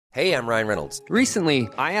Hey, I'm Ryan Reynolds. Recently,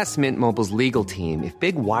 I asked Mint Mobile's legal team if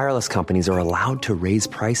big wireless companies are allowed to raise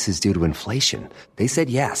prices due to inflation. They said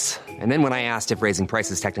yes. And then when I asked if raising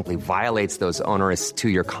prices technically violates those onerous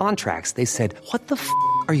two-year contracts, they said, "What the f***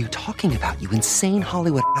 are you talking about, you insane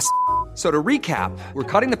Hollywood ass?" So to recap, we're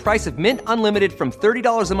cutting the price of Mint Unlimited from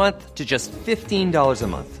 $30 a month to just $15 a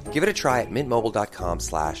month. Give it a try at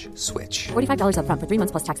mintmobile.com/switch. $45 up front for 3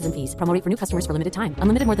 months plus taxes and fees. Promo rate for new customers for limited time.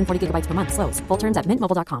 Unlimited more than 40 gigabytes per month. Slows full terms at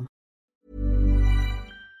mintmobile.com.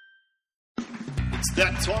 It's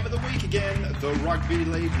that time of the week again. The Rugby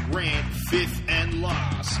League rant, fifth and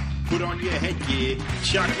last. Put on your headgear,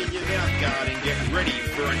 chuck in your mouthguard, and get ready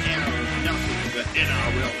for an hour of nothing but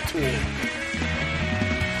NRL talk.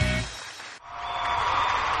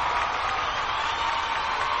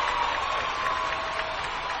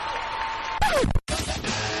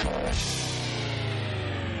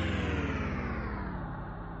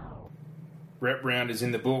 Rep round is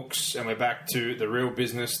in the books, and we're back to the real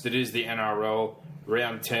business that is the NRL.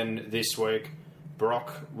 Round 10 this week.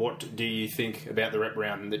 Brock, what do you think about the rep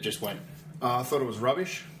round that just went? I thought it was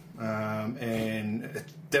rubbish, and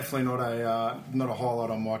definitely not a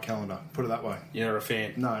highlight on my calendar. Put it that way. You're not a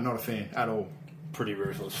fan? No, not a fan at all. Pretty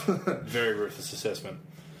ruthless. Very ruthless assessment.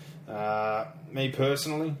 Me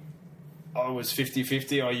personally, I was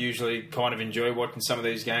 50-50. I usually kind of enjoy watching some of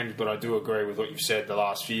these games, but I do agree with what you've said the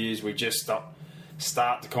last few years. We just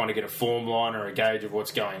start to kind of get a form line or a gauge of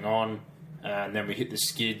what's going on, and then we hit the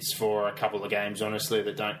skids for a couple of games, honestly,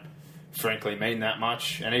 that don't frankly mean that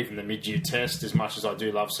much. And even the mid-year test, as much as I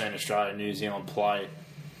do love seeing Australia and New Zealand play,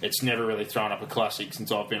 it's never really thrown up a classic since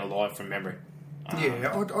I've been alive from memory. I had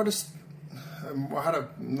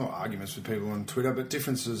not arguments with people on Twitter, but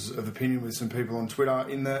differences of opinion with some people on Twitter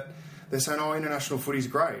in that they're saying, international footy's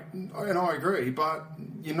great. And I agree, but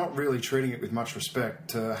you're not really treating it with much respect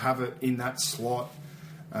to have it in that slot.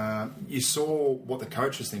 You saw what the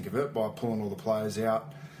coaches think of it by pulling all the players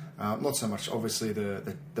out. Not so much, obviously,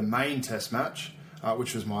 the main test match,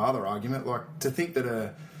 which was my other argument. Like, to think that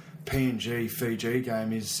a PNG-Fiji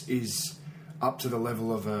game is up to the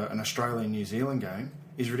level of an Australian-New Zealand game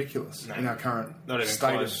is ridiculous in our current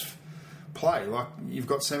state of play. Like, you've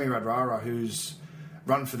got Semi Radradra, who's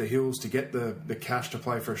run for the hills to get the cash to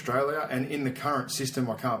play for Australia, and in the current system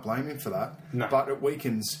I can't blame him for that, but it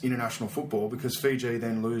weakens international football because Fiji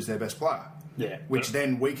then lose their best player, which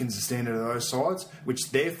then weakens the standard of those sides, which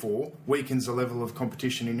therefore weakens the level of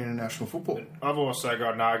competition in international football. I've also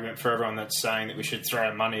got an argument for everyone that's saying that we should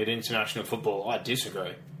throw money at international football. I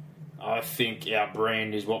disagree. I think our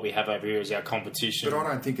brand is what we have over here as our competition. But I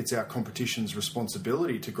don't think it's our competition's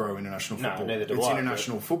responsibility to grow international football. No, neither do it's I. It's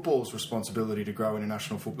international football's responsibility to grow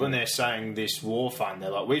international football. When they're saying this war fund, they're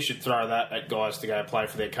like, we should throw that at guys to go play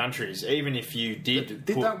for their countries. Even if you did...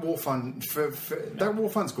 that war fund... that war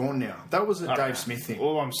fund's gone now. That was a Dave Smith thing.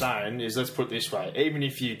 All I'm saying is, let's put it this way. Even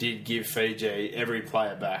if you did give Fiji every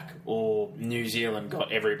player back, or New Zealand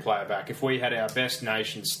got every player back, if we had our best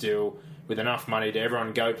nation still... with enough money to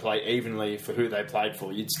everyone go play evenly for who they played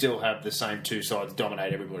for, you'd still have the same two sides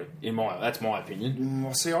dominate everybody. That's my opinion.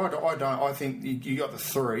 Well, see, I don't. I think you got the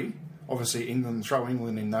three. Obviously, England, throw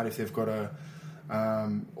England in that if they've got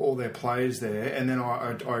all their players there. And then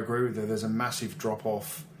I agree with you. There's a massive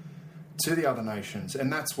drop-off to the other nations.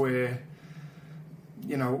 And that's where,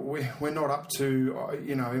 we're not up to,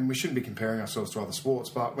 and we shouldn't be comparing ourselves to other sports.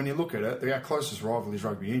 But when you look at it, our closest rival is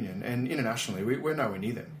rugby union. And internationally, we're nowhere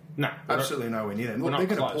near them. No. Absolutely nowhere near them. Look, they're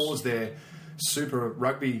going to pause their Super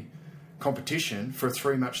Rugby competition for a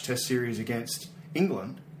 3-match test series against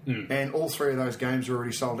England, and all 3 of those games are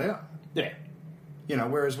already sold out. Yeah.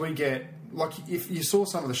 Whereas we get... Like, if you saw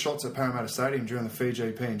some of the shots at Parramatta Stadium during the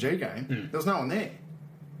Fiji-PNG game, there was no one there.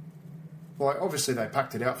 Like, obviously they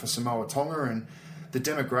packed it out for Samoa Tonga, and the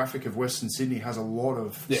demographic of Western Sydney has a lot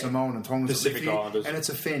of Samoan and Tongans Pacific Islanders, and it's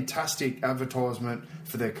a fantastic advertisement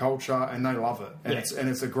for their culture, and they love it, and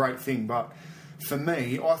it's a great thing. But for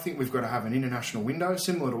me, I think we've got to have an international window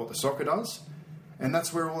similar to what the soccer does, and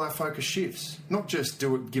that's where all our focus shifts. Not just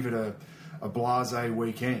give it a blasé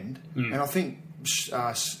weekend. And I think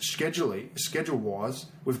schedule wise,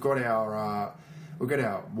 we've got our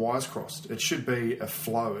wires crossed. It should be a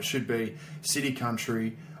flow. It should be city,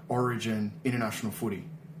 country, Origin, international footy.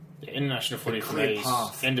 International footy for me is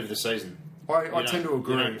end of the season. I tend to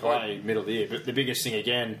agree. You don't play middle of the year. But the biggest thing,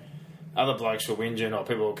 again, other blokes were whinging, or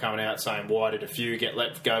people were coming out saying, why did a few get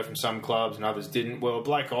let go from some clubs and others didn't? Well,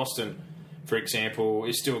 Blake Austin, for example,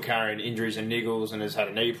 is still carrying injuries and niggles and has had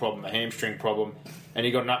a knee problem, a hamstring problem, and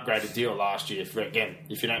he got an upgraded deal last year. Again,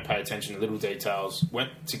 if you don't pay attention to little details, went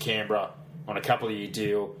to Canberra on a couple-of-year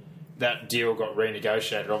deal, that deal got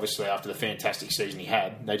renegotiated, obviously, after the fantastic season he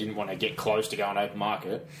had. They didn't want to get close to going open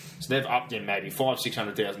market. So they've upped him maybe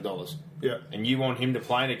 $500,000-$600,000. Yeah. And you want him to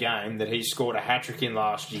play in a game that he scored a hat-trick in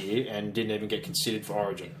last year and didn't even get considered for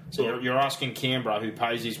Origin. So you're asking Canberra, who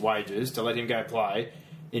pays his wages, to let him go play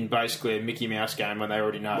in basically a Mickey Mouse game when they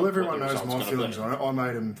already know. Well, everyone what the knows my result's feelings gonna on it. I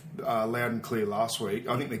made them loud and clear last week.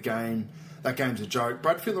 I think that game's a joke.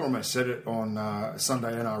 Brad Fittler almost said it on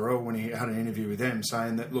Sunday NRL when he had an interview with them,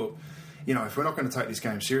 saying that, look, you know, if we're not going to take this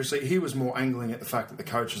game seriously, he was more angling at the fact that the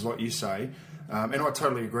coaches, like you say, and I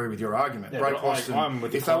totally agree with your argument. Yeah, Ray but Boston, I'm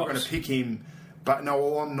with the if they were clubs. going to pick him, but no,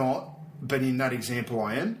 well, I'm not. But in that example,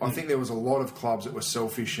 I am. I think there was a lot of clubs that were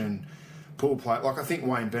selfish and poor play. Like I think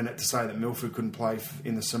Wayne Bennett to say that Milford couldn't play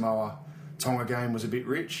in the Samoa Tonga game was a bit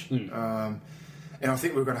rich. And I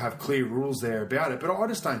think we've got to have clear rules there about it. But I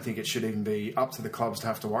just don't think it should even be up to the clubs to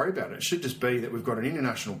have to worry about it. It should just be that we've got an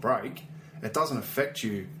international break. It doesn't affect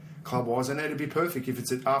you club-wise, and it'd be perfect if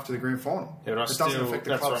it's after the grand final. Yeah, but it doesn't affect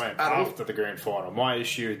the clubs at all. after the grand final. My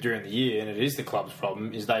issue during the year, and it is the club's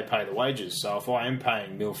problem, is they pay the wages. So if I am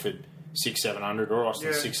paying Milford $600-$700 or Austin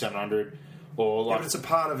 $600-$700, or Yeah, like but it's a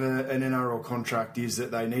part of an NRL contract is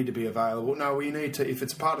that they need to be available. No, we need to. If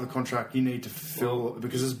it's part of the contract, you need to fill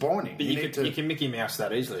because it's binding. but you can Mickey Mouse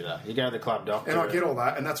that easily, though. You go to the club doctor, And I get all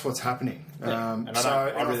that, and that's what's happening. Yeah, and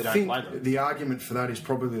I really don't think blame them. the argument for that is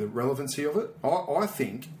probably the relevancy of it. I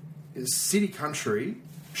think City Country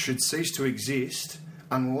should cease to exist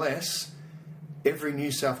unless every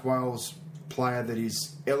New South Wales player that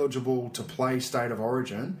is eligible to play State of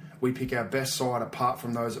Origin, we pick our best side apart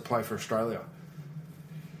from those that play for Australia.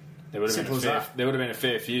 There would have Simple as that. been a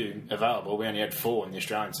fair few available. We only had 4 in the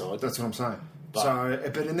Australian side. That's what I'm saying.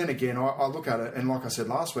 But And then again, I look at it, and like I said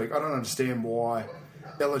last week, I don't understand why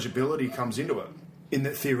eligibility comes into it. In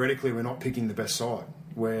that theoretically, we're not picking the best side.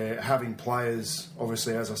 We're having players,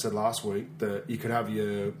 obviously, as I said last week, that you could have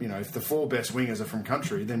if the 4 best wingers are from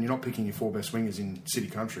country, then you're not picking your 4 best wingers in City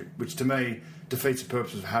Country, which to me defeats the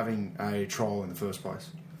purpose of having a trial in the first place.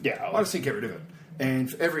 Yeah, I just think get rid of it.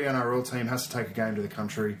 And every NRL team has to take a game to the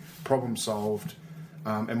country, problem solved,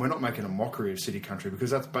 and we're not making a mockery of City Country because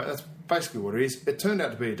that's basically what it is. It turned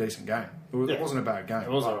out to be a decent game. It wasn't a bad game. It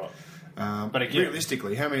was all right. But again,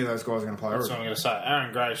 realistically, how many of those guys are going to play that's Origin? what I'm going to say.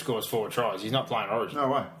 Aaron Gray scores 4 tries. He's not playing Origin. No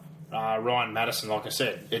way. Ryan Madison, like I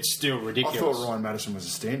said, it's still I ridiculous. thought Ryan Madison was a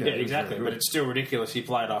standout. Yeah, He was exactly. very But good. it's still ridiculous. He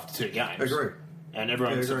played after 2 games. Agree. And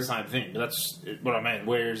everyone Yeah, said the agree. same thing. But that's what I mean.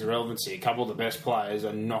 Where is the relevancy? A couple of the best players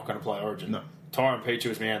are not going to play Origin. No. Tyron Peacher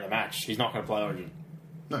was man of the match. He's not going to play Origin.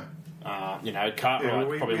 No. Cartwright Yeah, probably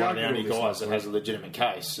we one of the argued only all this guys last that week. has a legitimate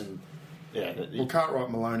case. And Well, Cartwright,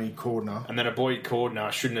 Maloney, Cordner. and then a Boyd Cordner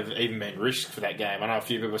shouldn't have even been risked for that game. I know a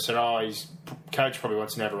few people said, his coach probably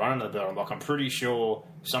wants to never run under the belt. I'm like, I'm pretty sure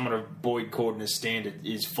someone of Boyd Cordner's standard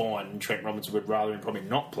is fine, and Trent Robinson would rather him probably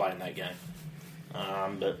not play in that game.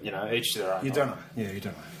 But, each to their own. You don't know. Yeah, you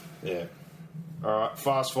don't know. Yeah. All right,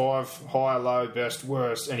 Fast 5, high, low, best,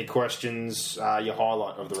 worst. Any questions? Your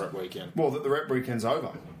highlight of the rep weekend? Well, that the rep weekend's over.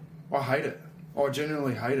 I hate it. I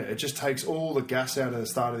genuinely hate it. It just takes all the gas out of the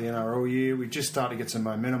start of the NRL year. We just start to get some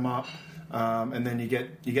momentum up, and then you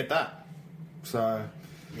get that. So,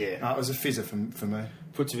 Yeah. it was a fizzer for me.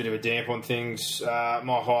 Puts a bit of a damp on things. My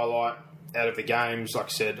highlight out of the games, like I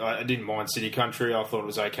said, I didn't mind City Country. I thought it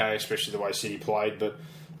was okay, especially the way City played. But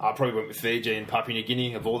I probably went with Fiji and Papua New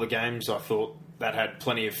Guinea. Of all the games, I thought that had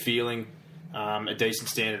plenty of feeling, a decent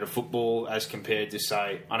standard of football as compared to,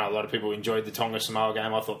 say, I know a lot of people enjoyed the Tonga Samoa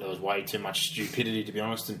game. I thought there was way too much stupidity, to be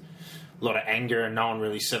honest, and a lot of anger, and no one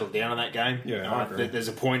really settled down in that game. Yeah, I agree. There's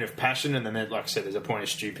a point of passion, and then, like I said, there's a point of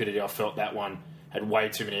stupidity. I felt that one had way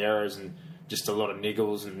too many errors and just a lot of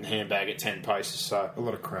niggles and handbag at 10 paces. So A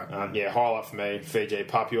lot of crap. highlight for me, Fiji,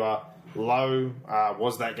 Papua. Low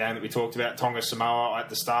was that game that we talked about, Tonga Samoa. At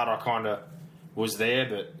the start, I kind of was there,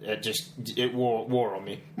 but it wore on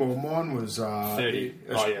me. Well, mine was 30.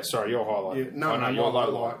 Oh yeah, sorry, your highlight. Yeah, no, your your low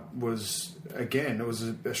highlight was again. It was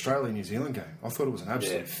an Australia-New Zealand game. I thought it was an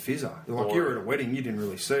absolute Yeah. fizzer. Like Boring. you were at a wedding, you didn't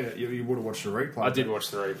really see it. You would have watched the replay. I did watch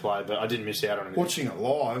the replay, but I didn't miss out on it. Watching it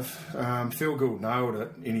live, Phil Gould nailed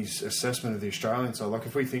it in his assessment of the Australian side. Like,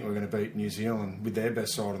 if we think we're going to beat New Zealand with their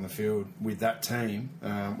best side on the field with that team,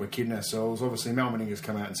 we're kidding ourselves. Obviously, Mal Meninga's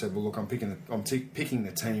come out and said, "Well, look, I'm picking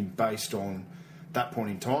the team based on that point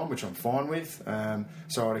in time, which I'm fine with.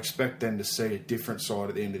 So I'd expect them to see a different side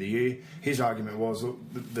at the end of the year." His argument was, look,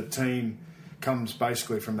 the team comes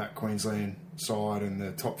basically from that Queensland side and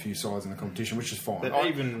the top few sides in the competition, which is fine. But I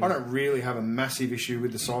even- don't really have a massive issue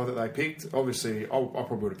with the side that they picked. Obviously, I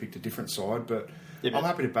probably would have picked a different side, but Yeah, but- I'm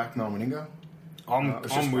happy to back Mal Meninga. I'm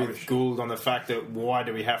it's just with rubbish. Gould on the fact that why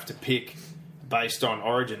do we have to pick based on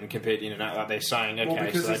Origin compared to Internet. Like they're saying, okay,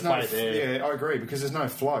 because so they play there. Yeah, I agree, because there's no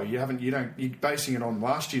flow. You're basing it on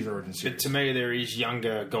last year's Origin series. But to me, there is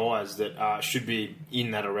younger guys that should be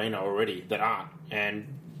in that arena already that aren't,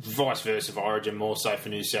 and vice versa for Origin, more so for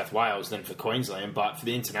New South Wales than for Queensland. But for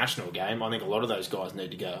the international game, I think a lot of those guys need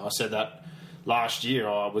to go. I said that last year.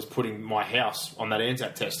 I was putting my house on that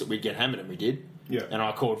Anzac test that we'd get hammered, and we did. Yeah. And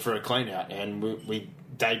I called for a clean out, and we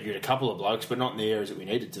debuted a couple of blokes, but not in the areas that we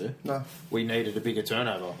needed to. No. We needed a bigger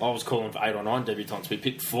turnover. I was calling for 8 or 9 debutants. We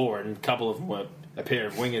picked 4, and a couple of them were a pair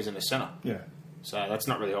of wingers and a centre. Yeah. So that's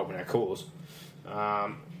not really helping our cause. My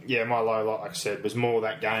low, like I said, was more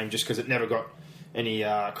that game just because it never got any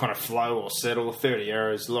kind of flow or settle. 30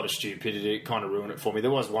 errors, a lot of stupidity. It kind of ruined it for me.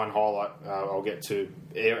 There was one highlight I'll get to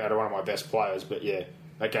out of one of my best players, but yeah,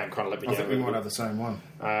 that game kind of let me down. I think we might have the same one.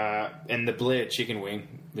 And the Blair chicken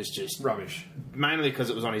wing was just rubbish. Mainly because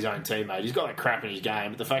it was on his own teammate. He's got that crap in his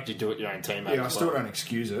game, but the fact you do it your own teammate. Yeah, I still don't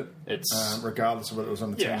excuse it. It's regardless of whether it was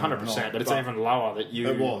on the team. Yeah, 100%. But it's even lower that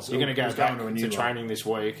you're going to go back to training this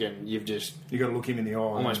week, and you've got to look him in the eye,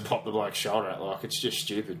 almost pop the bloke's shoulder out. Like, it's just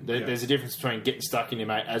stupid. There's a difference between getting stuck in your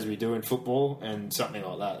mate as we do in football and something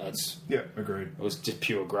like that. Agreed. It was just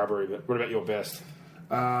pure grubbery. But what about your best?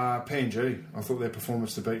 PNG. I thought their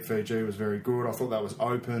performance to beat Fiji was very good. I thought that was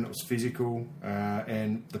open, it was physical,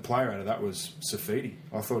 and the player out of that was Safidi.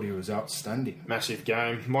 I thought he was outstanding. Massive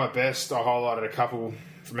game. My best, I highlighted a couple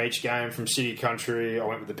from each game. From City Country, I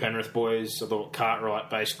went with the Penrith boys. I thought Cartwright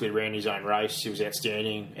basically ran his own race. He was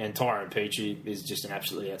outstanding. And Tyrone Peachy is just an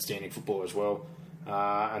absolutely outstanding footballer as well.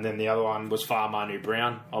 And then the other one was Farmanu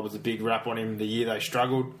Brown. I was a big rap on him the year they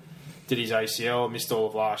struggled. Did his ACL, missed all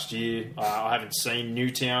of last year. I haven't seen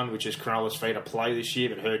Newtown, which is Cronulla's feeder, play this year,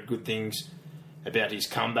 but heard good things about his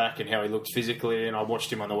comeback and how he looked physically. And I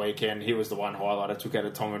watched him on the weekend. He was the one highlight I took out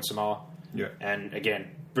of Tonga and Samoa. Yeah. And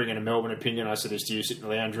again, bringing a Melbourne opinion, I said this to you sitting in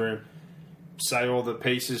the lounge room. Say all the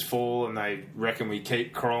pieces fall and they reckon we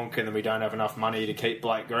keep Cronk and then we don't have enough money to keep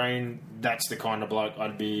Blake Green. That's the kind of bloke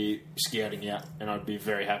I'd be scouting out, and I'd be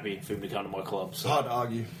very happy for him to come to my club. So. Hard to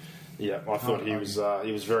argue. Yeah, I thought he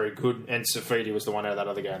was very good, and Safidi was the one out of that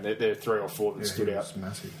other game. There are 3 or 4 that stood out.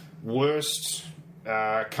 Massive. Worst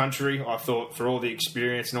country, I thought, for all the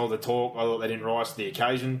experience and all the talk, I thought they didn't rise to the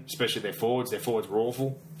occasion, especially their forwards. Their forwards were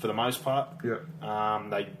awful for the most part. Yeah.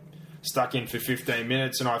 They stuck in for 15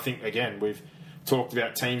 minutes, and I think, again, we've talked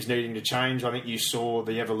about teams needing to change. I think you saw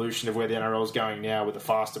the evolution of where the NRL is going now with the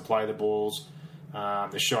faster play the balls,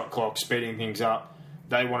 the shot clock, speeding things up.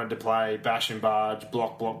 They wanted to play bash and barge,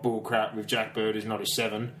 block, bull crap with Jack Bird, who's not a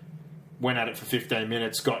 7. Went at it for 15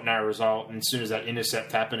 minutes, got no result, and as soon as that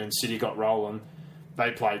intercept happened and City got rolling,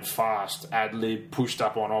 they played fast, ad-lib, pushed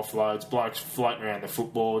up on offloads, blokes floating around the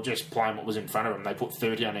football, just playing what was in front of them. They put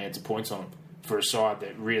 30 unanswered points on them for a side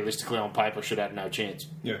that realistically on paper should have no chance.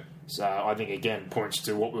 Yeah. So I think, again, points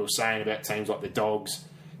to what we were saying about teams like the Dogs,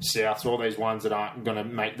 Souths, all these ones that aren't going to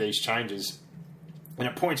make these changes. And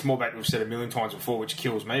it points more back to what we've said a million times before, which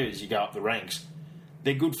kills me as you go up the ranks.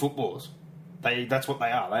 They're good footballers. That's what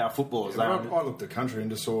they are. They are footballers. Yeah, I looked at country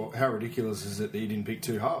and just saw how ridiculous is it that you didn't pick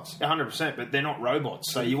 2 halves. 100%, but they're not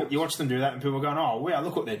robots. So you watch them do that and people are going, oh, wow,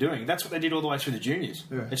 look what they're doing. That's what they did all the way through the juniors.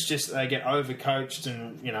 Yeah. It's just they get overcoached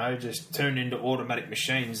and, just turned into automatic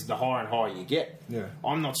machines the higher and higher you get. Yeah.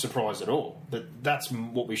 I'm not surprised at all. That's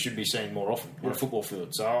what we should be seeing more often on a football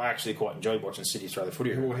field. So I actually quite enjoyed watching City throw the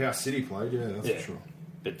footy around. Well, how City played, that's for sure.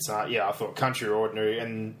 But, I thought country are ordinary.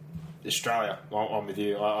 And Australia, I'm with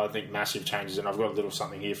you. I think massive changes, and I've got a little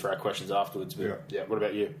something here for our questions afterwards. But what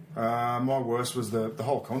about you? My worst was the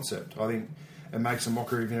whole concept. I think it makes a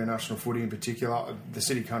mockery of international footy in particular. The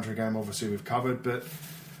City Country game, obviously, we've covered, but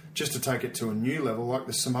just to take it to a new level, like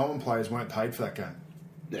the Samoan players weren't paid for that game.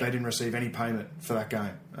 Yeah. They didn't receive any payment for that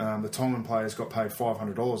game. The Tongan players got paid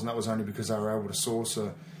 $500, and that was only because they were able to source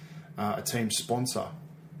a team sponsor.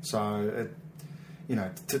 So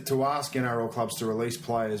to ask NRL clubs to release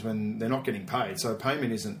players when they're not getting paid, so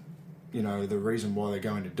payment isn't, the reason why they're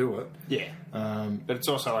going to do it. Yeah. But it's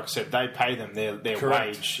also, like I said, they pay them their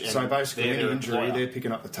wage. And so basically, any injury, they're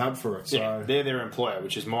picking up the tab for it. So they're their employer,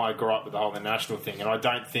 which is my gripe with the whole international thing. And I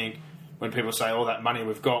don't think when people say all that money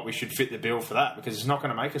we've got, we should fit the bill for that, because it's not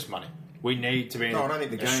going to make us money. We need to be in I don't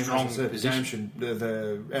think the game, strong as I said, position.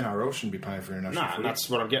 The NRL shouldn't be paying for international footy. And that's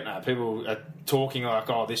what I'm getting at. People are talking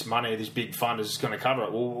like, this money, this big fund is going to cover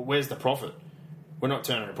it. Well, where's the profit? We're not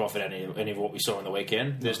turning a profit out of any of what we saw on the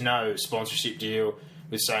weekend. There's no sponsorship deal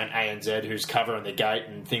with, saying, ANZ, who's covering the gate,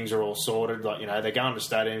 and things are all sorted. Like, they're going to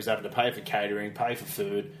stadiums, they're having to pay for catering, pay for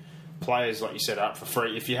food. Players, like you said, up for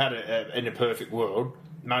free. If you had in a perfect world,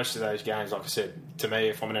 most of those games, like I said, to me,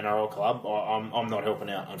 if I'm an NRL club, I'm not helping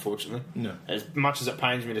out, unfortunately. No. As much as it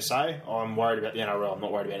pains me to say, I'm worried about the NRL. I'm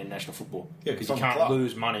not worried about international football. Yeah, because if you I'm a can't club-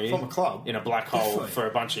 lose money if I'm a club, in a black hole definitely. for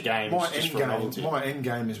a bunch of games just for a novelty. My end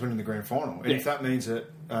game is winning the grand final. And Yeah. if that means that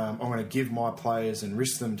I'm going to give my players and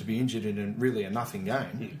risk them to be injured in really a nothing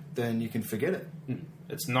game, then you can forget it.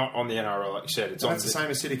 It's not on the NRL, like you said. It's And on that's the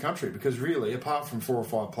same as City Country, because really, apart from 4 or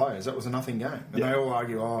 5 players, that was a nothing game. And they all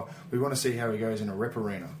argue, we want to see how he goes in a rep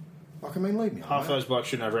arena. Like, I mean, leave me alone. Half those blokes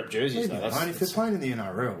shouldn't have rep jerseys, Leave though. me alone. If they're playing in the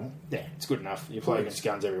NRL, Yeah, it's good enough. You play Please. against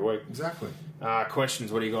guns every week. exactly.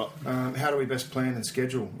 Questions, what do you got? How do we best plan and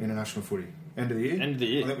schedule international footy? End of the year? End of the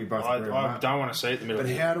year. I think we both agree on I that. don't want to see it in the middle But of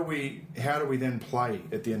the year. how do we then play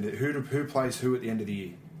at the end of who plays who at the end of the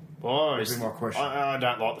year? Boys, That'd be my question. I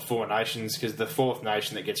don't like the 4 nations because the 4th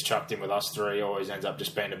nation that gets chucked in with us 3 always ends up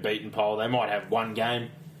just being a beaten pole. They might have one game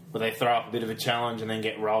where they throw up a bit of a challenge and then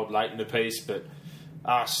get rolled late in the piece, but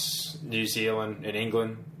us, New Zealand and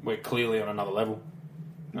England, we're clearly on another level.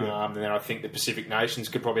 And then I think the Pacific nations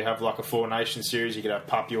could probably have like a 4-nation series. You could have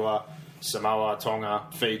Papua, Samoa, Tonga,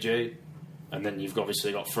 Fiji, and then you've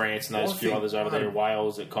obviously got France and those Well, I few think- others over there,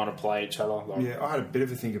 Wales, that kind of play each other. Like, Yeah, I had a bit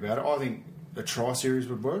of a think about it. I think a tri-series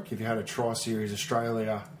would work. If you had a tri-series,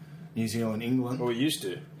 Australia, New Zealand, England. well, we used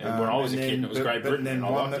to. And when I was a And kid, then- it was but- Great but Britain. then and I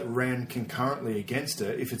one liked that it. ran concurrently against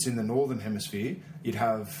it, if it's in the Northern Hemisphere, you'd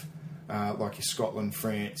have like your Scotland,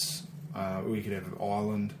 France, or you could have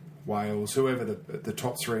Ireland, Wales, whoever the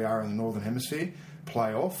top 3 are in the Northern Hemisphere,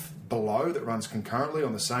 play off below that runs concurrently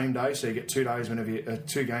on the same day, so you get 2 days whenever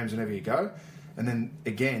 2 games whenever you go. And then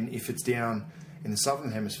again, if it's down in the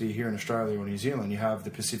Southern Hemisphere here in Australia or New Zealand, you have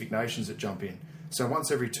the Pacific nations that jump in. So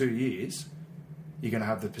once every 2 years, you're going to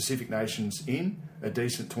have the Pacific nations in a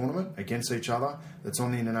decent tournament against each other that's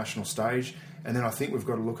on the international stage. And then I think we've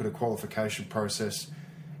got to look at a qualification process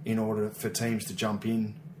in order for teams to jump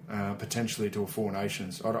in potentially to a 4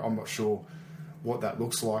 nations. I'm not sure what that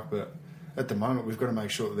looks like, but at the moment we've got to make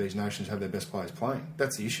sure that these nations have their best players playing.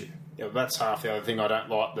 That's the issue. Yeah, that's half the other thing. I don't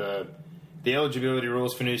like the eligibility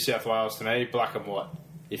rules for New South Wales. To me, black and white.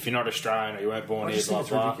 If you're not Australian or you weren't born I here, just blah think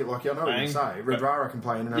it's blah. ridiculous. Like, I know what you're Bang. say. But- Redara can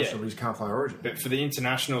play international, Yeah. but he just can't play Origin. But for the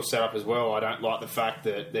international setup as well, I don't like the fact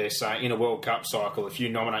that they're saying in a World Cup cycle, if you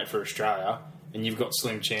nominate for Australia and you've got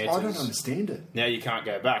slim chances, I don't understand it. now you can't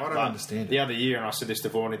go back. I don't But understand it. The other year, and I said this to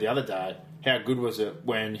Vorney the other day, how good was it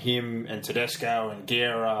when him and Tedesco and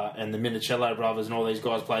Guerra and the Minicello brothers and all these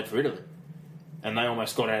guys played for Italy, and they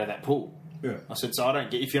almost got out of that pool. Yeah. I said, so I don't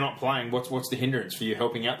get, if you're not playing, what's the hindrance for you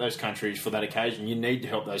helping out those countries for that occasion? You need to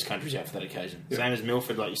help those countries out for that occasion. Yeah. Same as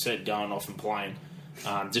Milford, like you said, going off and playing,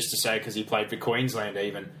 just to say because he played for Queensland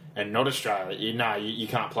even and not Australia. You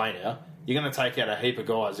can't play now. You're going to take out a heap of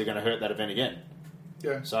guys. They're going to hurt that event again.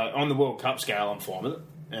 Yeah. So on the World Cup scale, I'm fine with it.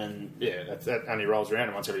 And yeah, that only rolls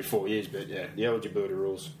around once every 4 years. But yeah, the eligibility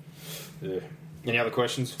rules. Yeah. Any other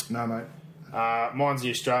questions? No, mate. Mine's the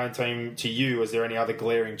Australian team. To you, is there any other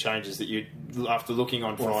glaring changes that you, after looking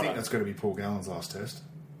on Well, I Friday? think that's got to be Paul Gallen's last test.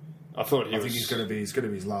 I thought I think he's got to be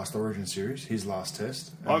his last Origin series, his last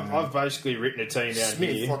test. I've basically written a team down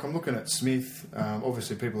Smith, here. like I'm looking at Smith.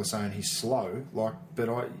 Obviously, people are saying he's slow, but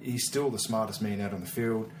he's still the smartest man out on the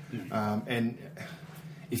field. And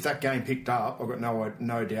if that game picked up, I've got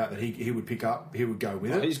no doubt that he would pick up. He would go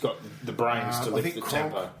with it. He's got the brains to I lift think the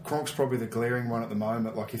tempo. Cronk's probably the glaring one at the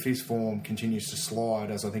moment. Like, if his form continues to slide,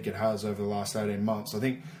 as I think it has over the last 18 months, I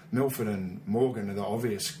think Milford and Morgan are the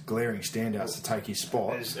obvious glaring standouts to take his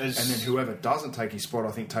spot. As- and then whoever doesn't take his spot,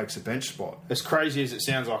 I think, takes a bench spot. As crazy as it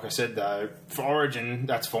sounds, like I said, though, for Origin,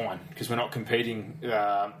 that's fine because we're not competing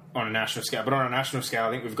on a national scale. But on a national scale, I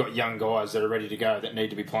think we've got young guys that are ready to go that need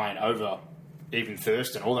to be playing over even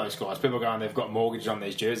Thurston, all those guys. People are going, they've got mortgage on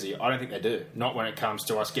these jerseys. I don't think they do. Not when it comes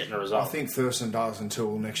to us getting a result. I think Thurston does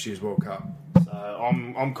until next year's World Cup. So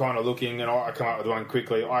I'm kind of looking, and I come up with one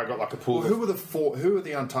quickly. I got like a pool. Well, who are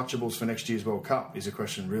the untouchables for next year's World Cup? Is a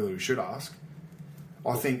question really we should ask.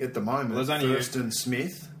 I think at the moment, there's only Thurston,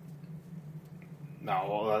 Smith. No,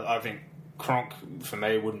 well, I think Cronk for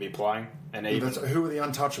me wouldn't be playing, and even Who are the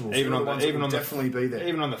untouchables? even Who are on the ones the, that even will on definitely the, be there.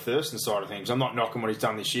 even on the Thurston side of things, I'm not knocking what he's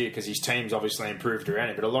done this year because his team's obviously improved around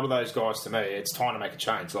him. But a lot of those guys, to me, it's time to make a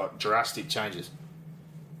change, like drastic changes.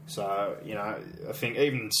 So I think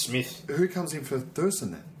even Smith, Who comes in for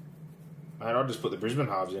Thurston then? mate, I'd just put the Brisbane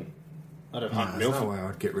halves in. I'd have Hunt and There's Milford. no way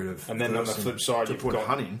I'd get rid of. And then on the Thurston flip side, to you've put got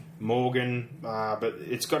Hunt in. Morgan, but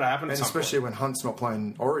it's got to happen. And at some especially point. when Hunt's not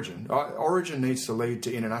playing Origin. Origin needs to lead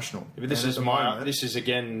to international. But this And is at the moment- this is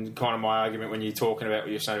again kind of my argument when you're talking about what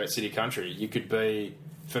you're saying about City Country. You could be,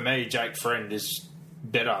 for me, Jake Friend is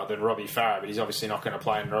better than Robbie Farah, but he's obviously not going to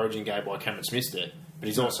play in an Origin game while Cameron Smith's there. but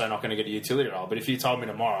he's also not going to get a utility role. But if you told me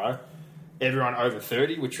tomorrow, everyone over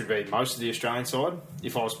 30, which would be most of the Australian side,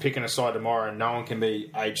 if I was picking a side tomorrow and no one can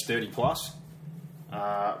be age 30 plus,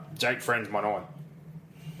 Jake Friend's my 9.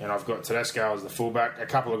 And I've got Tedesco as the fullback. A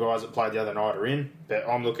couple of guys that played the other night are in, but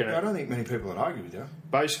I'm looking at... I don't think many people would argue with you.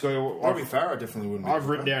 Basically... Bobby Farah definitely wouldn't be. I've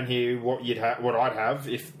written down here what I'd have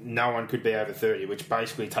if no one could be over 30, which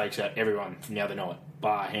basically takes out everyone from the other night,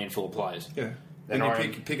 bar a handful of players. Yeah. Then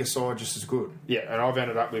And you pick a side just as good. Yeah, and I've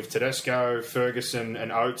ended up with Tedesco, Ferguson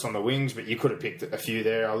and Oates on the wings, but you could have picked a few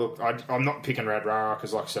there. I'm not picking Radradra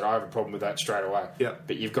because, like I said, I have a problem with that straight away. Yeah.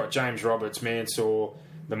 But you've got James Roberts, Mansour,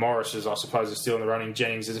 the Morrises, I suppose, are still in the running.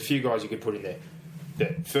 Jennings, there's a few guys you could put in there.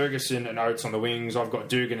 But Ferguson and Oates on the wings. I've got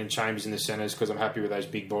Dugan and Chambers in the centres because I'm happy with those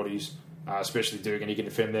big bodies, especially Dugan. He can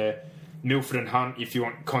defend there. Milford and Hunt, if you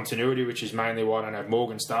want continuity, which is mainly why I don't have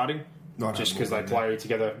Morgan starting. Just because they play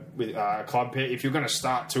together with a club pair. If you're going to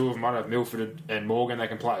start two of them, I'd have Milford and Morgan. They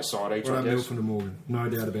can play a side each. Well, Milford and Morgan, no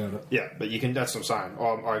doubt about it. Yeah, but you can. That's what I'm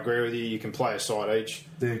saying. I agree with you. You can play a side each.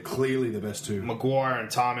 They're clearly the best two. Maguire and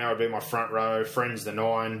Tamau would be my front row. Friends the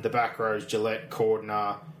 9. The back rows Gillette,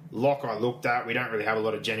 Cordner. Lock I looked at. We don't really have a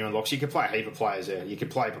lot of genuine locks. You could play a heap of players there. You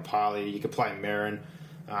could play Papali. You could play Merrin.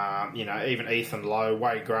 Even Ethan Lowe,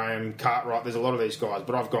 Wade Graham, Cartwright. There's a lot of these guys,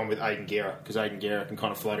 but I've gone with Aiden Guerra because Aiden Guerra can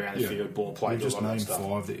kind of float around the field, ball play. You just a lot named of stuff.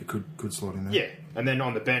 5 that you could slot in there. Yeah, and then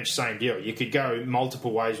on the bench, same deal. You could go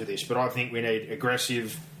multiple ways with this, but I think we need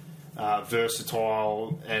aggressive,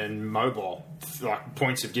 versatile, and mobile, like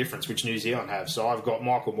points of difference, which New Zealand have. So I've got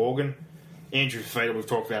Michael Morgan, Andrew Fifita. We've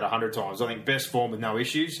talked about 100 times. I think best form with no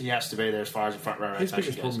issues. He has to be there as far as the front row rotation His goes.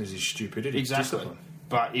 biggest problem is his stupidity. Exactly. Discipline.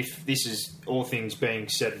 But if this is all things being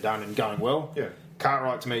said and done and going well,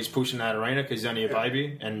 Cartwright to me is pushing that arena because he's only a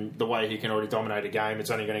baby, and the way he can already dominate a game, it's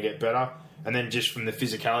only going to get better. And then just from the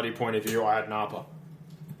physicality point of view, I had Napa.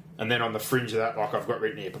 And then on the fringe of that, like I've got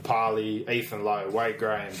written here, Papali, Ethan Lowe, Wade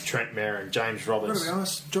Graham, Trent Merrin, James Roberts. I've got to be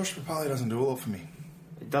honest, Josh Papali doesn't do a lot for me.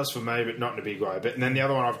 It does for me, but not in a big way. But and then the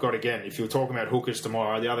other one I've got again, if you're talking about hookers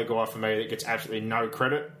tomorrow, the other guy for me that gets absolutely no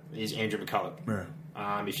credit is Andrew McCulloch. Yeah.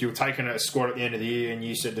 If you were taking a squad at the end of the year and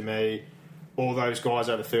you said to me, all those guys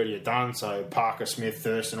over 30 are done, so Parker, Smith,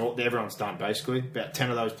 Thurston, everyone's done basically. About 10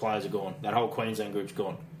 of those players are gone. That whole Queensland group's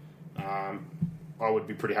gone. I would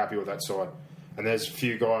be pretty happy with that side. And there's a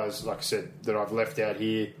few guys, like I said, that I've left out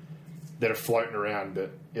here that are floating around. But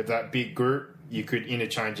if that big group, you could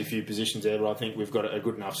interchange a few positions there, but I think we've got a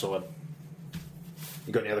good enough side.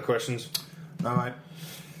 You got any other questions? No, mate.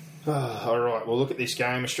 All right, well, look at this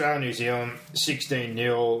game. Australia-New Zealand,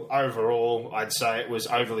 16-0. Overall, I'd say it was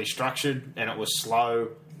overly structured and it was slow.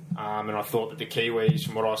 And I thought that the Kiwis,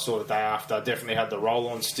 from what I saw the day after, definitely had the roll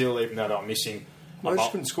on still, even though they were missing They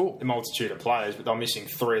just couldn't score. a multitude of players, but they were missing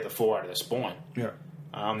 3 of the 4 out of their spine. Yeah.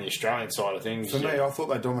 On the Australian side of things. For me, I thought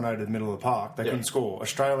they dominated the middle of the park. They couldn't score.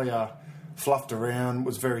 Australia fluffed around,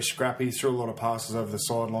 was very scrappy, threw a lot of passes over the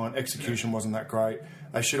sideline. Execution wasn't that great.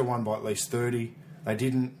 They should have won by at least 30. They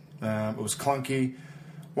didn't. It was clunky.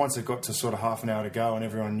 Once it got to sort of half an hour to go and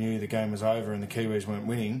everyone knew the game was over and the Kiwis weren't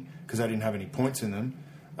winning because they didn't have any points in them,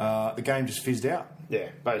 the game just fizzed out. Yeah,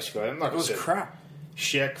 basically. And like It was I said, crap.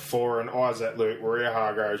 Sheck, Foran, Isaac Luke, Maria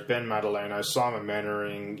Hargroves, Ben Madaleno, Simon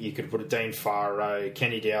Mannering. You could put a Dean Farray,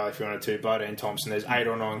 Kenny Dow if you wanted to, Bodine Thompson. There's 8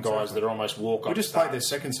 or 9 guys that are almost walk-up. We just played their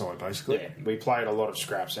second side, basically. Yeah, we played a lot of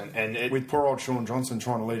scraps. With poor old Sean Johnson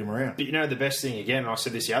trying to lead him around. But you know the best thing, again, and I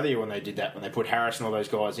said this the other year when they did that, when they put Harris and all those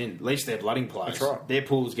guys in, at least they're blooding players. That's right. Their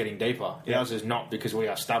pool's getting deeper. Ours is not because we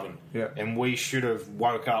are stubborn. Yeah. And we should have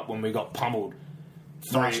woke up when we got pummeled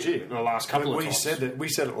Last year. the last couple of times. We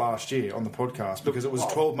said it last year on the podcast because it was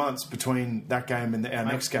 12 months between that game and our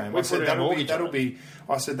next game. I said that's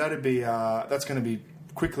going to be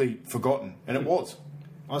quickly forgotten, and it was.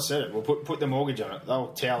 I said it. We'll put the mortgage on it. They'll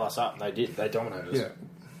towel us up, and they did. They dominated us. Yeah.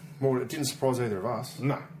 Well, it didn't surprise either of us.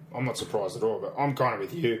 No, I'm not surprised at all, but I'm kind of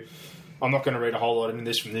with you. I'm not going to read a whole lot into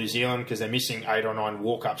this from New Zealand because they're missing 8 or 9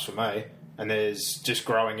 walk-ups for me. And there's just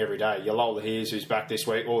growing every day. Your Lola Hears, who's back this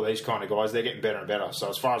week, all these kind of guys, they're getting better and better. So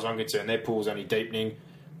as far as I'm concerned, their pool's only deepening.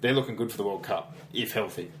 They're looking good for the World Cup, if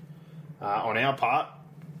healthy. On our part,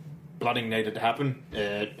 blooding needed to happen.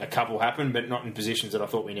 A couple happened, but not in positions that I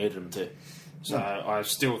thought we needed them to. So I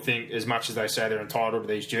still think, as much as they say they're entitled to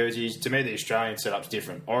these jerseys, to me the Australian setup's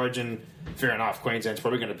different. Origin, fair enough, Queensland's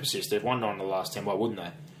probably going to persist. They've won 9 in the last 10, why wouldn't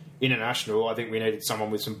they? International, I think we needed someone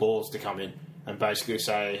with some balls to come in and basically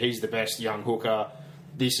say, he's the best young hooker,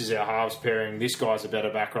 this is our halves pairing, this guy's a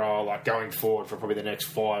better back row, like going forward for probably the next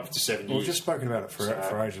 5 to 7 years. We've just spoken about it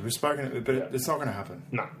for ages. We've spoken, but it's not going to happen.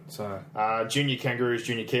 No. So Junior Kangaroos,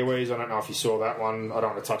 Junior Kiwis, I don't know if you saw that one. I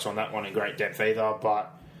don't want to touch on that one in great depth either,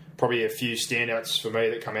 but Probably a few standouts for me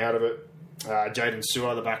that come out of it. Jaden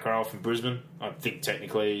Sewer, the back row from Brisbane. I think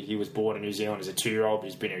technically he was born in New Zealand as a 2-year-old, but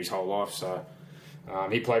he's been here his whole life. So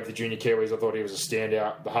he played for the junior Kiwis. I thought he was a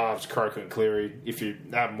standout. The halves, Croker and Cleary. If you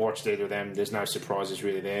haven't watched either of them, there's no surprises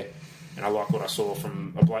really there. And I like what I saw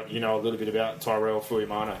from a bloke you know a little bit about, Tyrell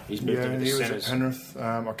Fuimana. He's moved into the he was centres. at Penrith.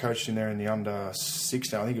 I coached him there in the under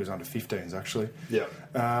 16. I think he was under 15s actually.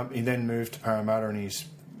 Yeah. He then moved to Parramatta, and he's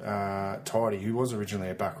Tidy, who was originally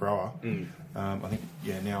a back rower. I think,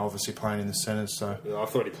 now obviously playing in the centres. So I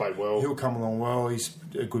thought he played well. He'll come along well. He's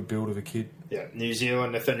a good build of a kid. Yeah, New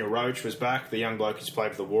Zealand, Nathaniel Roach was back. The young bloke who's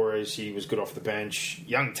played for the Warriors. He was good off the bench.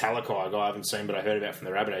 Young Talakai, a guy I haven't seen, but I heard about from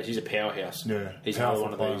the Rabbitohs. He's a powerhouse. Yeah, he's another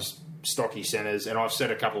one of these stocky centres. And I've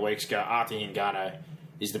said a couple of weeks ago, Artie Ngano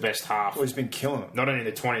is the best half. Well, he's been killing it. Not only in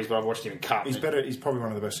the 20s, but I've watched him in Cup. He's better. He's probably one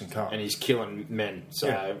of the best in Cup. And he's killing men.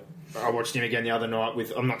 So I watched him again the other night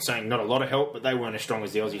with, I'm not saying not a lot of help, but they weren't as strong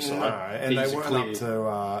as the Aussie side. No, and they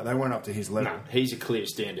weren't up to his level. No, he's a clear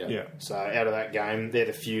standout. Yeah. So out of that game, they're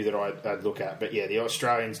the few that I'd look at. But yeah, the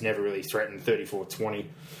Australians never really threatened 34-20.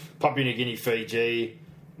 Papua New Guinea, Fiji.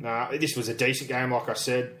 This was a decent game, like I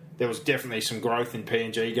said. There was definitely some growth in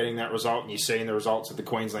PNG getting that result, and you're seeing the results of the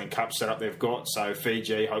Queensland Cup setup they've got. So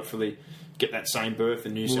Fiji, hopefully, get that same berth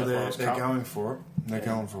in New South Wales Cup. They're going for it. They're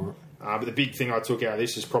going for it. But the big thing I took out of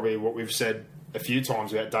this is probably what we've said a few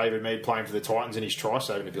times about David Mead playing for the Titans and his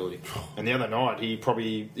try-saving ability. And the other night, he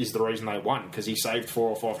probably is the reason they won, because he saved 4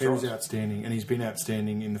 or 5 tries. He was outstanding, and he's been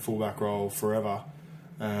outstanding in the fullback role forever.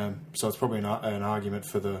 So it's probably an argument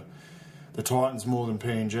for the Titans more than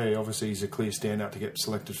PNG. Obviously, he's a clear standout to get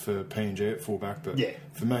selected for PNG at fullback, but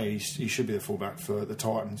for me, he should be the fullback for the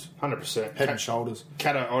Titans. 100%. Head and shoulders.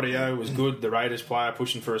 Kato Audio was good, the Raiders player,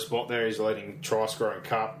 pushing for a spot there. He's leading try scoring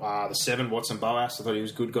Cup. The 7, Watson Boas, I thought he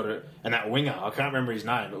was good, got it. And that winger, I can't remember his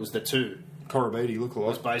name, it was the 2. Korobedi, look It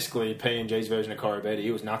was alike. basically PNG's version of Korobedi.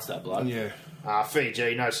 He was nuts, that bloke. Yeah.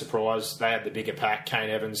 Fiji, no surprise. They had the bigger pack. Kane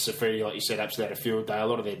Evans, Safidi, like you said, absolutely had a field day. A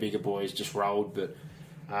lot of their bigger boys just rolled, but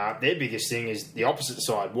their biggest thing is the opposite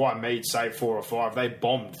side. Why Mead saved 4 or 5. They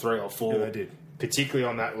bombed 3 or 4. Yeah, they did. Particularly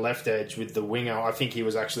on that left edge with the winger. I think he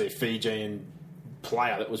was actually a Fijian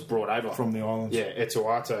player that was brought over. From the islands. Yeah,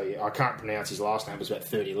 Etuato. I can't pronounce his last name. It was about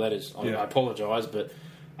 30 letters. I apologise, but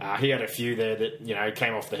he had a few there that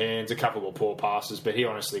came off the hands. A couple were poor passes, but he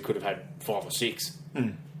honestly could have had 5 or 6.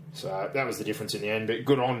 So that was the difference in the end. But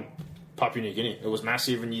good on Papua New Guinea. It was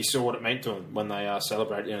massive, and you saw what it meant to them when they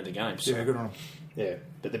celebrated at the end of the game. So, Yeah, good on him. yeah,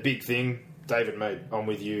 but the big thing, David Mead, I'm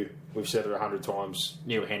with you. We've said it 100 times.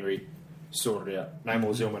 Neil Henry sorted it out. No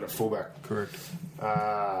more Zillman at fullback. Correct.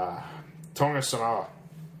 Tonga Samoa.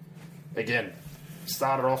 Again,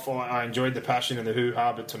 started off, I enjoyed the passion and the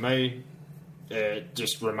hoo-ha, but to me, it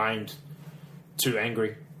just remained too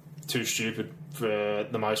angry, too stupid for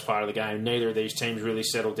the most part of the game. Neither of these teams really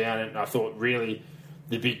settled down, and I thought really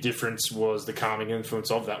the big difference was the calming influence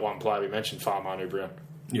of that one player we mentioned, Farmanu Brown.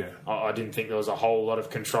 Yeah. I didn't think there was a whole lot of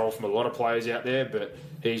control from a lot of players out there, but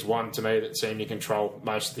he's one to me that seemed to control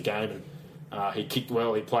most of the game. And he kicked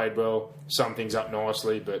well, he played well, summed things up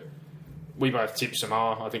nicely. But we both tipped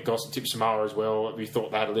Samoa. I think Gossett tipped Samoa as well. We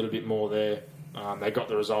thought they had a little bit more there. They got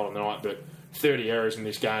the result on the night, but 30 errors in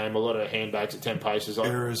this game, a lot of handbags at 10 paces.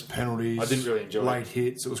 Errors, penalties. I didn't really enjoy late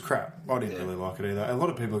hits. It was crap. I didn't really like it either. A lot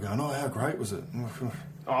of people are going, "Oh, how great was it?"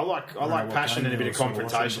 I like passion and a bit of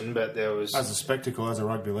confrontation, but there was... As a spectacle, as a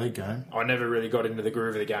rugby league game. I never really got into the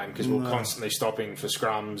groove of the game because we were constantly stopping for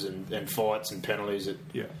scrums and fights and penalties. It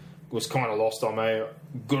was kind of lost on me.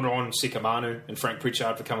 Good on Sikamanu and Frank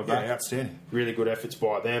Pritchard for coming back. Yeah, outstanding. Really good efforts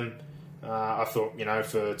by them. I thought,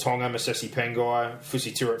 for Tonga, Masesi Pengai,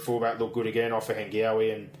 Fusi Tura at fullback looked good again, off for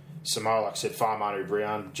Hengiawi, and Samoa, like I said, Farmanu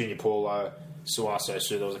Brown, Junior Paulo, Suaso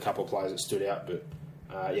Su. There was a couple of players that stood out, but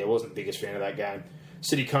wasn't the biggest fan of that game.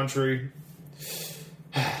 City Country,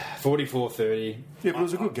 44-30. Yeah, but it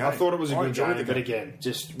was a good game. I thought it was a good enjoyed game, but again,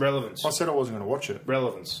 just relevance. I said I wasn't going to watch it.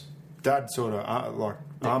 Relevance. Dad sort of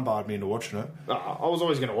armbarred me into watching it. I was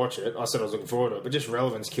always going to watch it. I said I was looking forward to it, but just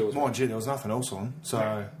relevance kills me. Mind you, there was nothing else on,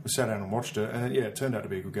 so we sat down and watched it, and it turned out to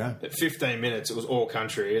be a good game. At 15 minutes, it was all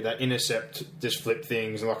country. That intercept just flipped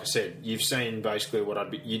things, and like I said, you've seen basically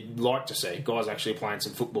what you'd like to see. Guys actually playing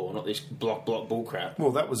some football, not this block bull crap.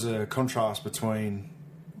 Well, that was a contrast between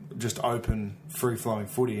just open, free-flowing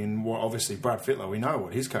footy and what obviously Brad Fittler, we know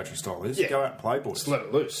what his coaching style is. Yeah. Go out and play, boys. Just let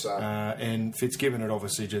it loose. So. And Fitzgibbon had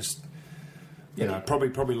obviously just...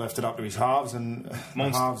 probably left it up to his halves, and the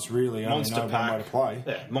halves really only know one way to play.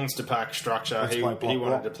 Yeah, monster pack structure. He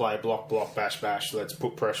wanted to play block, bash. Let's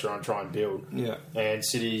put pressure on, try and build. Yeah. And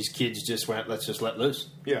City's kids just went, let's just let loose.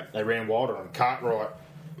 Yeah. They ran wild on him. Cartwright,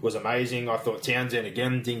 was amazing. I thought Townsend,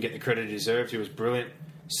 again, didn't get the credit he deserved. He was brilliant.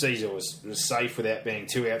 Caesar was safe without being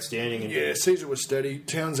too outstanding. And Yeah, Caesar was steady.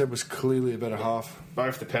 Townsend was clearly a better half.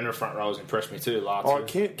 both the Penrith front rows impressed me too.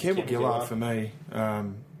 Campbell Gillard, for me,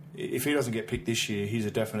 if he doesn't get picked this year, he's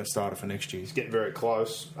a definite starter for next year. He's getting very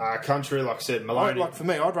close. Country, like I said, Maloney. For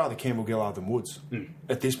me, I'd rather Campbell Gillard than Woods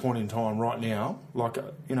at this point in time, right now.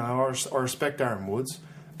 I respect Aaron Woods,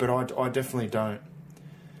 but I definitely don't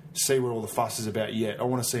see what all the fuss is about yet. I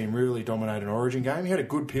want to see him really dominate an Origin game. He had a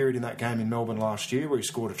good period in that game in Melbourne last year where he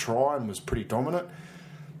scored a try and was pretty dominant.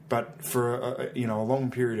 But for a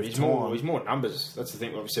long period of time, he's more numbers. That's the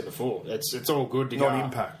thing. What we said before. It's all good to not go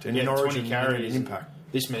impact. And in Origin, 20 carries,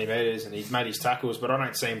 impact. This many metres, and he's made his tackles. But I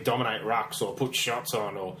don't see him dominate rucks or put shots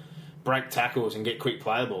on or break tackles and get quick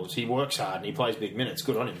play balls. He works hard and he plays big minutes.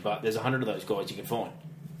 Good on him. But there's 100 of those guys you can find.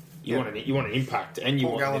 You want an impact, and you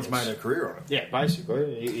Paul want Gallen's minutes. made a career on it. Yeah,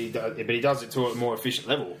 basically, but he does it to a more efficient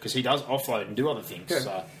level because he does offload and do other things. Yeah.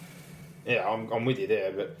 So, yeah, I'm with you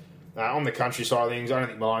there. But on the country side of things, I don't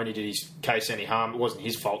think Maloney did his case any harm. It wasn't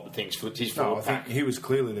his fault that things flipped. His No, forward I think pack, he was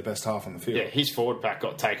clearly the best half on the field. yeah, his forward pack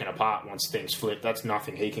got taken apart once things flipped. That's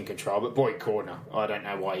nothing he can control. But Boyd Cordner, I don't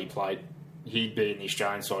know why he played. He'd be in the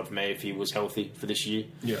Australian side for me if he was healthy for this year.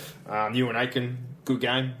 Yeah. Ewan Aiken, good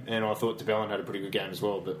game, and I thought DeBellin had a pretty good game as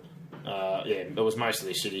well. But it was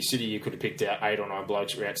mostly City. City, you could have picked out 8 or 9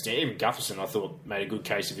 blokes that were outstanding. Even Gufferson, I thought, made a good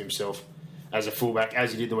case of himself as a fullback,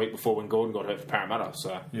 as he did the week before when Gordon got hurt for Parramatta.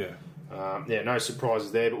 So, no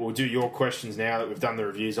surprises there. But we'll do your questions now that we've done the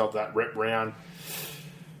reviews of that rep round.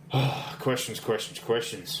 Questions.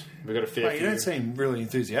 We've got a fair Mate, few. you don't seem really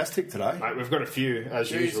enthusiastic today. Mate, we've got a few, as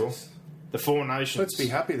Jesus. usual. The Four Nations. Let's be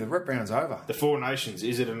happy. The rep round's over. The Four Nations.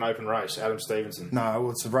 Is it an open race? Adam Stevenson. No,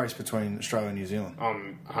 well, it's a race between Australia and New Zealand.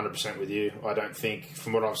 I'm 100% with you. I don't think,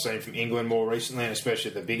 from what I've seen from England more recently, and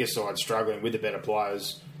especially the bigger side struggling with the better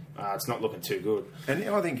players, it's not looking too good. And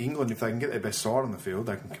I think England, if they can get their best side on the field,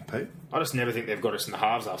 they can compete. I just never think they've got us in the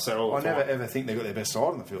halves. I've said all the I time. never ever think they've got their best side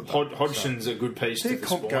on the field. though. Hodgson's a good piece Their to the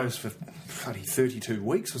comp sport. goes for bloody 32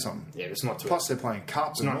 weeks or something. Yeah, it's not too. Plus, they're playing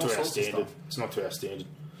cups it's and not all to our sorts of standard. stuff. It's not to our standard.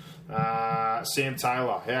 Sam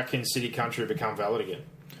Taylor, how can City Country become valid again?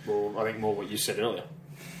 Well, I think more what you said earlier.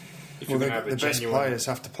 If Well, you're gonna have the best players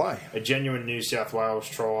have to play. a genuine New South Wales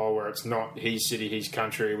trial where it's not his city, his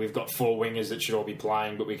country. We've got 4 wingers that should all be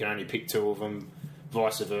playing, but we can only pick 2 of them.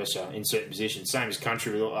 Vice versa in certain positions. Same as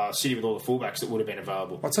country with City with all the fullbacks that would have been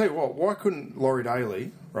available. I'll tell you what. Why couldn't Laurie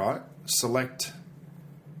Daly, right, select,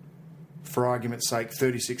 for argument's sake,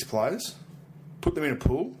 36 players, put them in a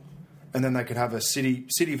pool, and then they could have a city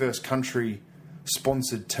versus country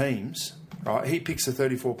sponsored teams. Right, he picks the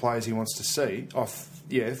 34 players he wants to see.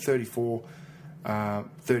 34,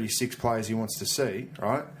 36 players he wants to see.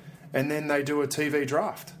 Right, and then they do a TV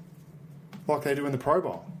draft, like they do in the Pro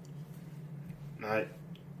Bowl. Mate,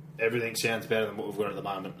 everything sounds better than what we've got at the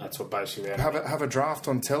moment. That's what basically we Have a draft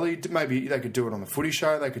on telly. Maybe they could do it on the Footy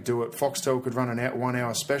Show. They could do it. Foxtel could run an 1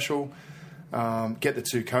 hour special. Get the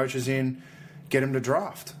 2 coaches in. Get them to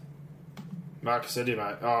draft. Like I said to you,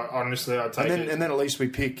 mate, honestly, I'd take it. And then at least we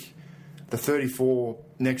pick the 34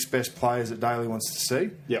 next best players that Daly wants to see.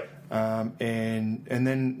 Yep. And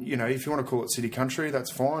then, if you want to call it City Country,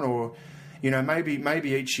 that's fine. Or,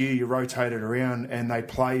 maybe each year you rotate it around and they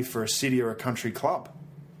play for a city or a country club.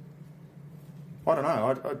 I don't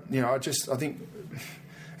know. I think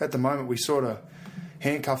at the moment we sort of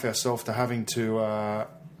handcuff ourselves to having to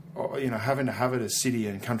have it as city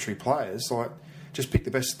and country players. Like, just pick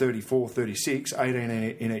the best 34, 36, 18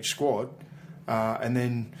 in each squad, and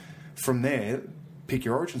then from there pick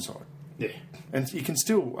your Origin side. Yeah. And you can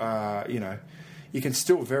still,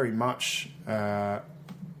 very much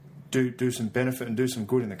do some benefit and do some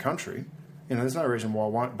good in the country. There's no reason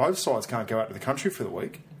why both sides can't go out to the country for the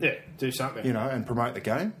week. Yeah, do something. And promote the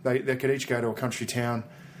game. They could each go to a country town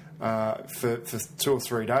for 2 or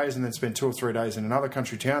 3 days, and then spend 2 or 3 days in another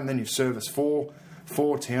country town. And then you've serviced four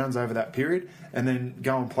towns over that period, and then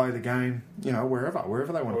go and play the game, wherever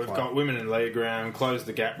they want to We've play. got women in league round, close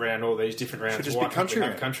the gap round, all these different rounds. Should just Why be can't we country have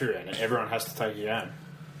round? country round? And everyone has to take your own.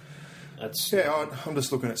 That's I'm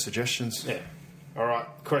just looking at suggestions. yeah. All right,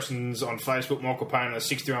 questions on Facebook. Michael Payne, the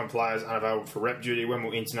 61 players unavailable for rep duty. When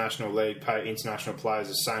will International League pay international players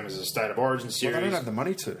the same as a State of Origin Well, series? they don't have the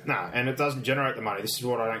money to. No, and it doesn't generate the money. This is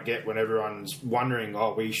what I don't get when everyone's wondering,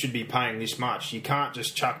 we should be paying this much. You can't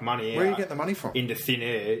just chuck money Where do out you get the money from? into thin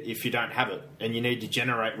air if you don't have it. And you need to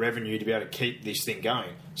generate revenue to be able to keep this thing going.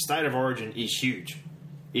 State of Origin is huge.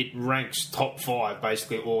 It ranks top 5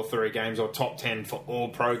 basically all 3 games, or top 10 for all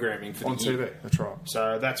programming for On the year. TV, that's right.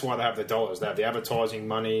 So that's why they have the dollars. They have the advertising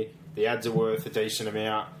money. The ads are worth a decent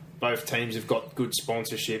amount. Both teams have got good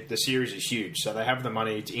sponsorship. The series is huge, so they have the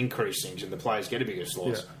money to increase things, and the players get a bigger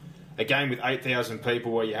slots. Yeah. A game with 8,000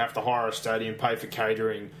 people where you have to hire a stadium, pay for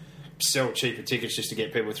catering, sell cheaper tickets just to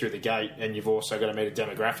get people through the gate, and you've also got to meet a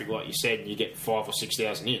demographic, like you said, and you get 5,000 or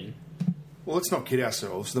 6,000 in. Well, let's not kid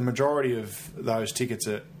ourselves. The majority of those tickets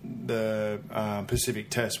at the Pacific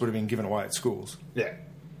Test would have been given away at schools. Yeah.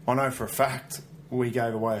 I know for a fact we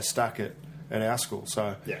gave away a stack at our school.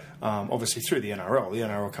 So, obviously through the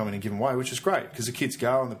NRL come in and give them away, which is great because the kids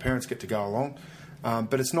go and the parents get to go along.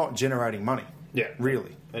 But it's not generating money. Yeah.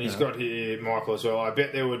 Really. And he's got here, Michael, as well. I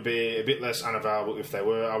bet there would be a bit less unavailable if they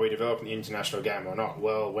were. Are we developing the international game or not?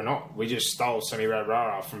 Well, we're not. We just stole Semi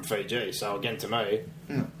Radradra from Fiji. So, again, to me,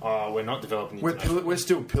 we're not developing the international We're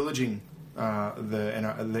still pillaging the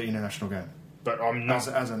international game. But I'm not...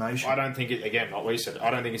 As a nation. I don't think it... Again, like we said, I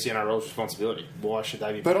don't think it's the NRL's responsibility. Why should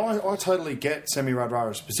they be... But I totally get Semi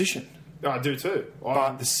Radradra's position. I do too.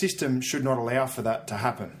 But the system should not allow for that to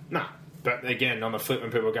happen. No. But again, on the flip,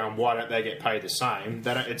 when people are going, why don't they get paid the same?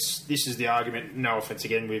 They don't, this is the argument, no offence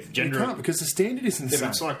again, with gender... You can't, because the standard isn't the same.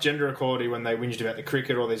 It's like gender equality when they whinged about the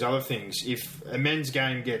cricket or these other things. If a men's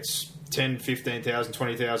game gets 10, 15,000,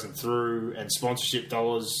 20,000 through and sponsorship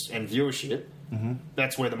dollars and viewership... Mm-hmm.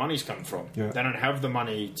 That's where the money's come from. Yeah. They don't have the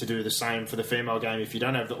money to do the same for the female game if you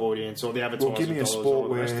don't have the audience or the advertising. Well, give me a sport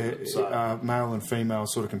where male and female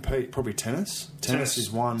sort of compete. Probably tennis. Tennis is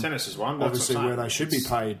one. Tennis is one. Obviously, where they should be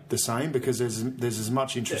paid the same because there's as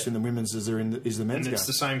much interest in the women's as there is the men's game. And it's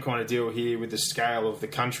the same kind of deal here with the scale of the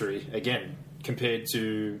country. Again, compared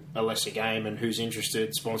to a lesser game and who's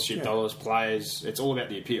interested, sponsorship dollars, players. It's all about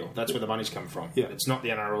the appeal. That's where the money's come from. Yeah. It's not the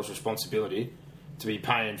NRL's responsibility to be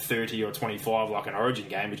paying 30 or 25 like an Origin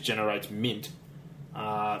game, which generates mint,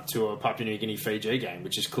 to a Papua New Guinea Fiji game,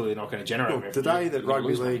 which is clearly not going to generate revenue. The day that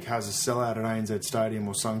Rugby League has a sellout at ANZ Stadium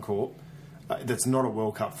or Suncorp, that's not a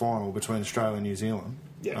World Cup final between Australia and New Zealand,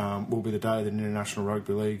 will be the day that International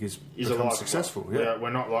Rugby League is becomes successful. Yeah,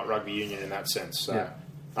 we're not like rugby union in that sense. So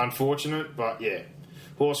unfortunate, but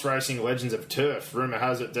Horse racing legends of turf. Rumour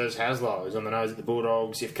has it Des Hasler is on the nose at the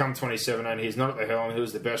Bulldogs. If come 2017 he's not at the helm,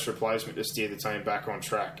 who's the best replacement to steer the team back on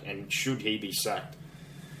track? And should he be sacked?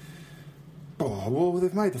 Oh, well,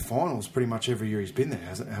 they've made the finals pretty much every year he's been there,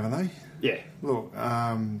 haven't they? Yeah. Look, they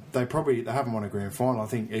haven't won a grand final. I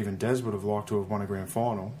think even Des would have liked to have won a grand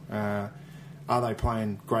final. Are they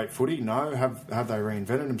playing great footy? No. Have they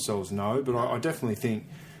reinvented themselves? No. But I definitely think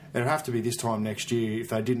it'd have to be this time next year if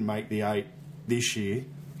they didn't make the 8 this year,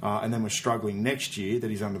 and then we're struggling next year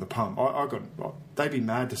that he's under the pump. They'd be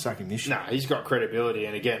mad to sack him this year. No, he's got credibility,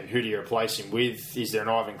 and again, who do you replace him with? Is there an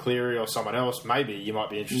Ivan Cleary or someone else? Maybe you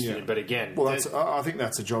might be interested in, but again... Well, I think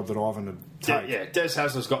that's a job that Ivan would take. Des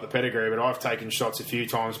Hasler's got the pedigree, but I've taken shots a few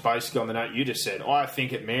times basically on the note you just said. I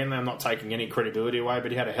think at Manly, I'm not taking any credibility away,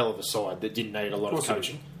 but he had a hell of a side that didn't need a lot of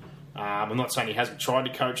coaching. I'm not saying he hasn't tried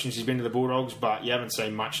to coach since he's been to the Bulldogs, but you haven't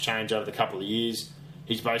seen much change over the couple of years.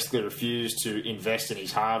 He's basically refused to invest in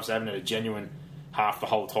his halves. They haven't had a genuine half the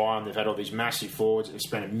whole time. They've had all these massive forwards and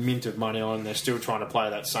spent a mint of money on. They're still trying to play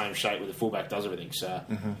that same shape where the fullback does everything. So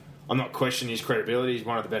I'm not questioning his credibility. He's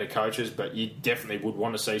one of the better coaches, but you definitely would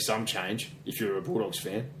want to see some change if you're a Bulldogs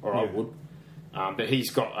fan, or I would. But he's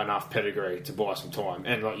got enough pedigree to buy some time.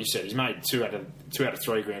 And like you said, he's made two out of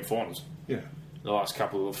 3 grand finals. Yeah. The last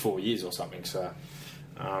couple of 4 years or something. So...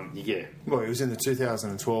 Well, he was in the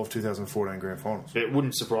 2012-2014 grand finals. It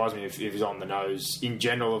wouldn't surprise me if he's on the nose. In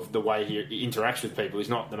general, of the way he interacts with people, he's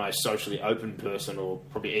not the most socially open person, or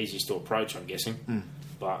probably easiest to approach, I'm guessing.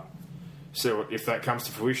 But so if that comes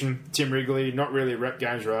to fruition, Tim Wrigley, not really rep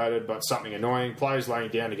games related, but something annoying. Players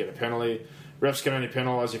laying down to get a penalty. Refs can only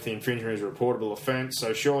penalise if the infringement is a reportable offence.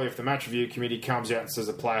 So surely, if the match review committee comes out and says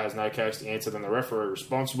the player has no case to answer, then the referee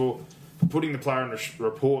responsible for putting the player in the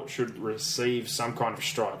report should receive some kind of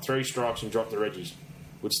strike. 3 strikes and drop the Reggies.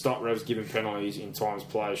 Would stop refs giving penalties in times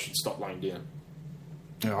players should stop laying down.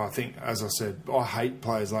 Yeah, I think, as I said, I hate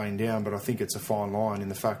players laying down, but I think it's a fine line in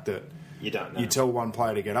the fact that you don't know. You tell one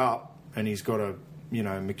player to get up and he's got a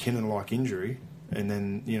McKinnon-like injury, and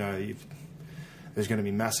then there's going to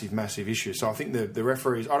be massive issues. So I think the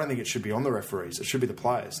referees, I don't think it should be on the referees. It should be the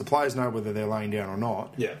players. The players know whether they're laying down or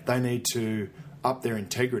not. Yeah. They need to up their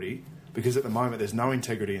integrity, because at the moment there's no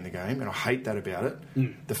integrity in the game, and I hate that about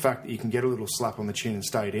it. The fact that you can get a little slap on the chin and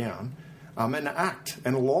stay down, and act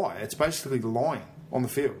and lie. It's basically lying on the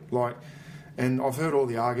field. And I've heard all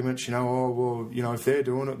the arguments, if they're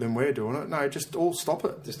doing it, then we're doing it. No, just all stop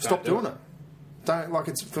it. Just stop doing it.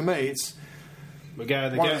 Don't, for me, We go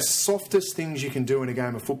One of the softest things you can do in a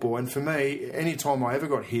game of football. And for me, any time I ever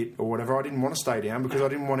got hit or whatever, I didn't want to stay down because I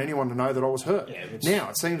didn't want anyone to know that I was hurt. Yeah, now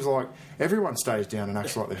it seems like everyone stays down and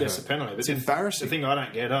acts like they're gets hurt. a penalty. But It's embarrassing. The thing I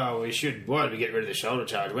don't get, why did we get rid of the shoulder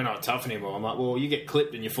charge? We're not tough anymore. I'm like, well, you get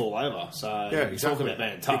clipped and you fall over. So Yeah, you exactly. talk about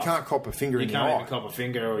being tough. You can't cop a finger in You your can't eye. even cop a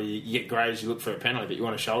finger, or you get grazed, you look for a penalty, but you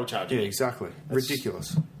want a shoulder charge. Yeah, exactly. That's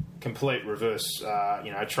Ridiculous. Complete reverse,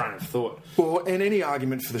 train of thought. Well, and any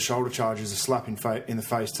argument for the shoulder charge is a slap in the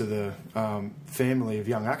face to the family of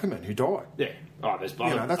young Ackerman who died. Yeah. Oh, there's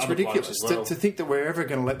That's ridiculous. Well. To think that we're ever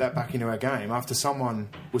going to let that back into our game after someone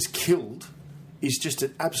was killed is just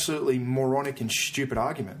an absolutely moronic and stupid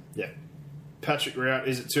argument. Yeah. Patrick Rout,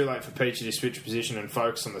 is it too late for Peachy to switch position and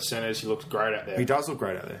focus on the centres? He looks great out there. He does look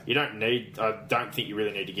great out there. I don't think you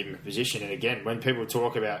really need to give him a position. And again, when people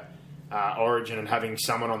talk about Origin and having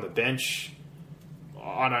someone on the bench,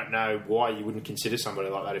 I don't know why you wouldn't consider somebody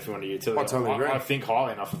like that if you want a utility. I totally agree. I think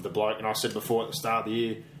highly enough of the bloke, and I said before at the start of the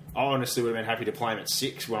year, I honestly would have been happy to play him at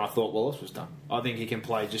 6 when I thought Wallace was done. I think he can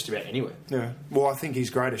play just about anywhere. Yeah. Well, I think his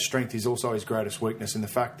greatest strength is also his greatest weakness in the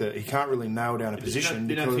fact that he can't really nail down a position.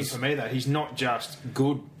 You don't think for me, though, he's not just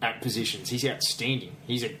good at positions, he's outstanding.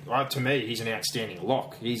 To me, he's an outstanding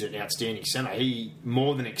lock. He's an outstanding centre. He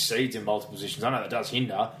more than exceeds in multiple positions. I know that does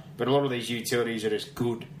hinder, but a lot of these utilities are just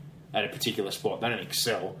good at a particular spot. They don't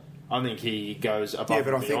excel. I think he goes above Yeah,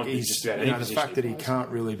 but I and beyond think in just about any the position fact that he plays. can't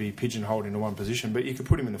really be pigeonholed into one position, but you could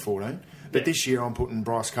put him in the 14. But Yeah. this year I'm putting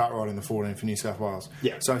Bryce Cartwright in the 14 for New South Wales.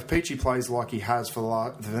 Yeah. So if Peachy plays like he has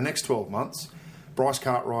for the next 12 months, Bryce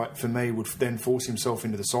Cartwright, for me, would then force himself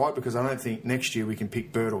into the side because I don't think next year we can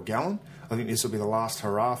pick Bird or Gallen. I think this will be the last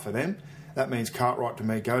hurrah for them. That means Cartwright, to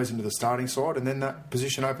me, goes into the starting side and then that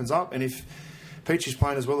position opens up. And if Peachy's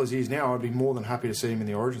playing as well as he is now, I'd be more than happy to see him in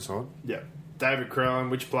the Origin side. Yeah. David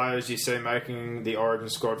Crellin, which players do you see making the Origin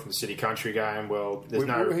squad from the City Country game? Well,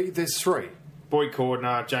 There's 3. Boyd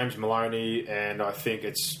Cordner, James Maloney, and I think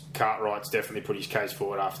it's Cartwright's definitely put his case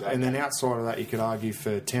forward after that. And then outside of that, you could argue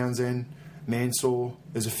for Townsend, Mansour.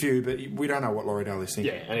 There's a few, but we don't know what Laurie is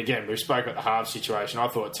thinking. Yeah, and again, we spoke about the halves situation. I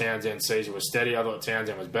thought Townsend's season was steady. I thought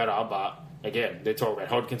Townsend was better, but again, they're talking about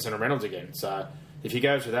Hodkinson and Reynolds again. So if he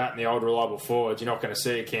goes with that and the old reliable forwards, you're not going to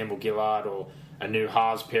see a Campbell Gillard or a new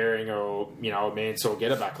halves pairing or, a Mansour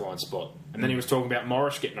get a backline spot. And then he was talking about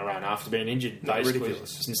Morris getting a run after being injured basically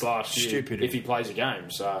Ridiculous. since last year. Stupidity. If he plays a game.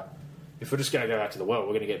 So if we're just going to go back to the well,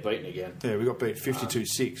 we're going to get beaten again. Yeah, we got beat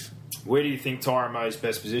 52-6. Where do you think Tyrone Moe's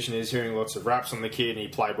best position is? Hearing lots of raps on the kid, and he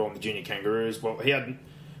played well in the junior Kangaroos. Well, he had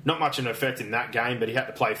not much of an effect in that game, but he had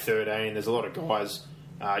to play 13. There's a lot of guys,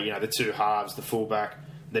 the 2 halves, the fullback,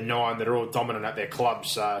 the 9 that are all dominant at their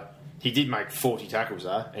clubs. So he did make 40 tackles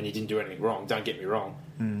though, and he didn't do anything wrong. Don't get me wrong.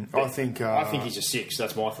 I think he's a 6.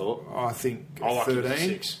 That's my thought. I think I like him as a 13.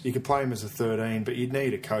 6. You could play him as a 13, but you'd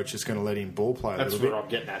need a coach that's going to let him ball play a That's little what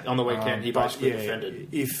bit. I'm getting at. On the weekend, he But, basically yeah, defended.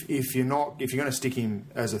 If you're going to stick him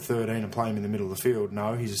as a 13 and play him in the middle of the field,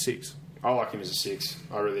 no, he's a 6. I like him as a 6.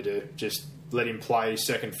 I really do. Just let him play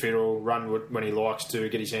second fiddle, run when he likes to,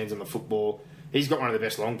 get his hands on the football. He's got one of the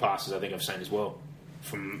best long passes I think I've seen as well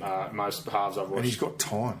from most halves I've watched. And he's got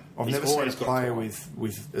time. I've He's never seen a always got player time.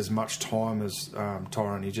 with as much time as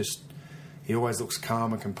Tyrone. He always looks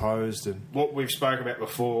calm and composed. And What we've spoke about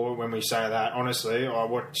before when we say that, honestly, I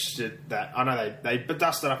watched I know they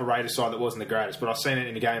dusted up a Raiders side that wasn't the greatest, but I've seen it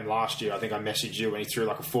in the game last year. I think I messaged you when he threw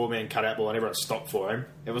like a 4-man cutout ball and everyone stopped for him.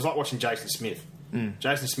 It was like watching Jason Smith.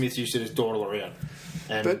 Jason Smith used to just dawdle around.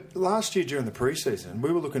 And But last year during the pre-season,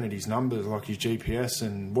 we were looking at his numbers, like his GPS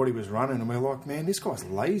and what he was running, and we were like, man, this guy's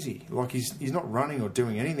lazy. Like, he's not running or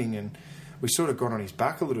doing anything, and we sort of got on his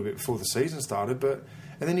back a little bit before the season started. And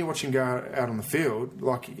then you watch him go out on the field,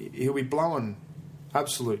 like, he'll be blowing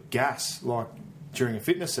absolute gas, like, during a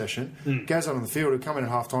fitness session. Goes out on the field, he'll come in at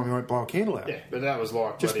half-time, he won't blow a candle out. yeah, but that was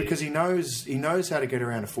like Just because he knows how to get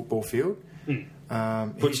around a football field.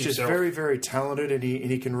 He's just himself- very, very talented, and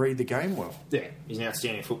he can read the game well. Yeah, he's an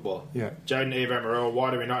outstanding footballer. Yeah. Jaden Evo Morel,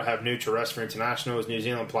 why do we not have neutral refs for internationals? New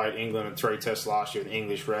Zealand played England in 3 tests last year with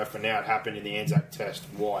English ref, and now it happened in the Anzac test.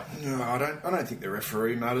 Why? No, I don't think the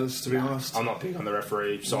referee matters, to be honest. I'm not big on the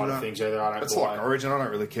referee side No. of things either. I don't It's buy like Origin. I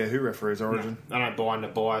don't really care who referees Origin. I don't buy into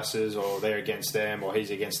biases or they're against them or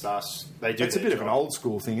he's against us. They do. It's a their bit of an job. old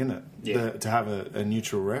school thing, isn't it? Yeah. To have a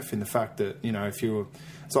neutral ref, in the fact that, if you're...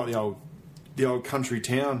 It's like the old country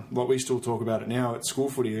town, like we still talk about it now at school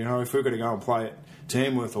footy. If we're going to go and play at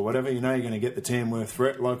Tamworth or whatever, you're going to get the Tamworth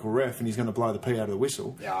local ref and he's going to blow the pee out of the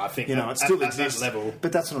whistle. Yeah, I think it still at exists. that level,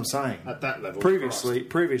 but that's what I'm saying. At that level,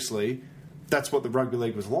 Previously, that's what the rugby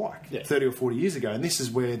league was like 30 or 40 years ago, and this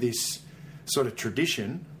is where this sort of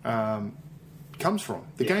tradition comes from.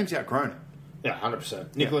 The game's outgrown it. Yeah,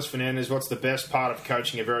 100%. Nicholas Fernandez, what's the best part of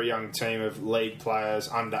coaching a very young team of league players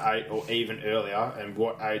under 8 or even earlier, and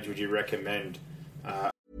what age would you recommend?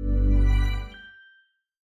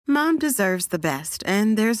 Mom deserves the best,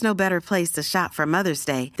 and there's no better place to shop for Mother's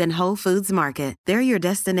Day than Whole Foods Market. They're your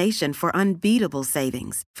destination for unbeatable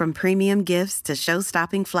savings, from premium gifts to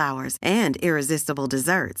show-stopping flowers and irresistible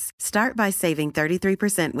desserts. Start by saving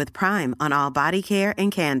 33% with Prime on all body care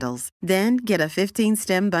and candles. Then get a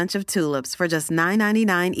 15-stem bunch of tulips for just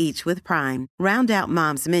 $9.99 each with Prime. Round out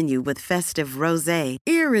Mom's menu with festive rosé,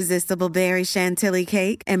 irresistible berry chantilly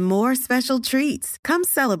cake, and more special treats. Come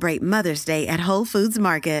celebrate Mother's Day at Whole Foods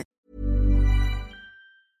Market.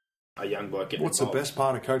 A young bloke getting What's the involved. best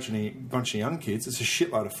part of coaching a bunch of young kids? It's a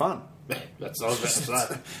shitload of fun. That's what I was about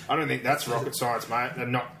to say. I don't think that's rocket science, mate.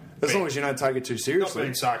 And not As long as you don't take it too not seriously.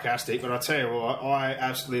 being sarcastic, but I tell you what, I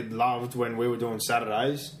absolutely loved when we were doing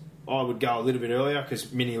Saturdays. I would go a little bit earlier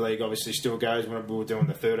because mini league obviously still goes when we were doing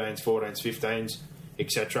the 13s, 14s, 15s,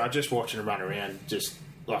 etc. Just watching them run around, just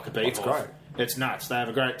like a beehive. That's great. It's nuts. They have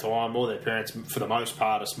a great time. All their parents, for the most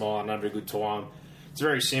part, are smiling under a good time. It's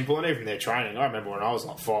very simple, and even their training. I remember when I was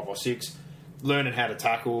like 5 or 6, learning how to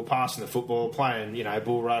tackle, passing the football, playing,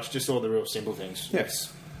 bull rush, just all the real simple things.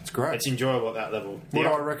 Yes, it's great. It's enjoyable at that level. Would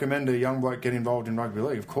I recommend a young bloke get involved in rugby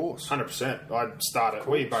league? Of course. 100%.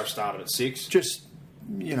 We both started at 6. Just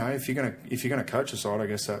if you're gonna coach a side, I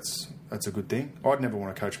guess that's a good thing. I'd never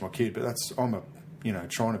want to coach my kid, but I'm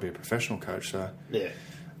trying to be a professional coach. So Yeah.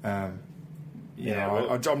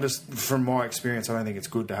 I'm just from my experience, I don't think it's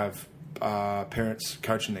good to have parents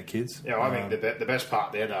coaching their kids. Yeah, I think the best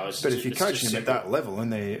part there, though, is... But if you're it's coaching just them at simple. that level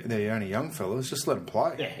and they're only young fellas, just let them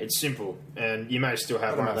play. Yeah, it's simple. And you may still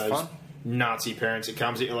have Let one of them those have fun. Nazi parents that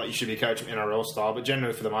comes at you like you should be coaching NRL style, but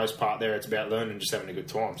generally for the most part there it's about learning and just having a good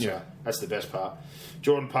time. So Yeah. that's the best part.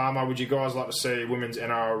 Jordan Palmer, would you guys like to see women's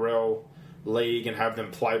NRL league and have them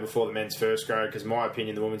play before the men's first grade? Because in my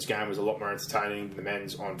opinion, the women's game was a lot more entertaining than the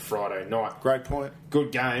men's on Friday night. Great point.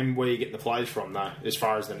 Good game. Where you get the plays from, though, as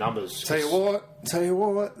far as the numbers. Tell you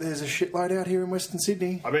what, there's a shitload out here in Western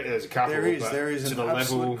Sydney. I bet there's a couple. There is to an the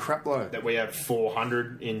absolute level crapload. that we have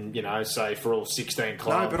 400 in, say for all 16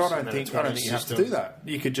 clubs. No, but I and don't then think a 20 you have to system. do that.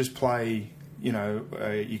 You could just play.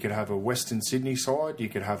 You could have a Western Sydney side. You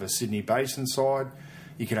could have a Sydney Basin side.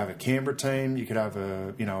 You could have a Canberra team. You could have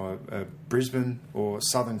a Brisbane or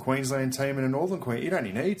Southern Queensland team and a Northern Queensland. You'd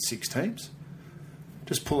only need 6 teams.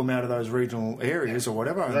 Just pull them out of those regional areas or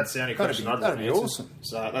whatever. Well, that's the only question I'd want That'd to be answer. awesome.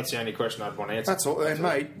 So that's the only question I'd want to answer. That's all. And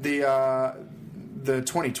mate, the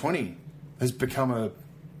 2020 has become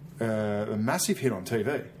a massive hit on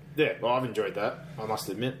TV. Yeah, well, I've enjoyed that, I must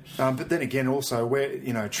admit. But then again, also where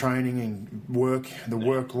training and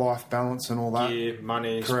work-life balance and all that. Gear,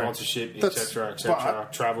 money, Correct. sponsorship, That's- etc.,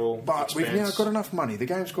 travel, But expense. we've now got enough money. The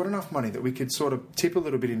game's got enough money that we could sort of tip a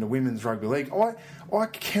little bit into women's rugby league. I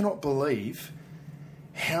cannot believe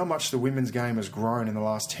how much the women's game has grown in the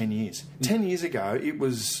last 10 years. 10 years ago, it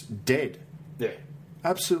was dead. Yeah.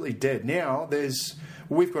 Absolutely dead. Now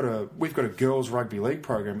we've got a girls rugby league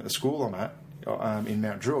program at the school I'm at in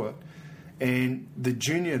Mount Druitt, and the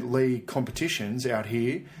junior league competitions out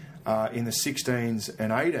here in the 16s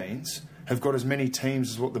and 18s have got as many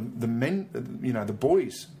teams as what the men, the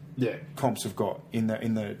boys Yeah. comps have got in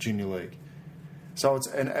the junior league. So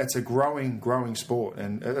it's a growing sport,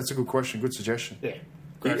 and that's a good question, good suggestion. Yeah.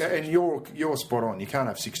 Great And you're spot on. You can't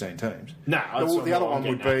have 16 teams. No, the other one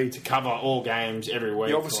would be to cover all games every week.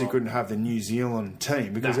 you obviously like- couldn't have the New Zealand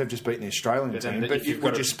team because No. they've just beaten the Australian But then team. if But you've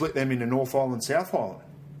would got you a- split them into North Island, South Island?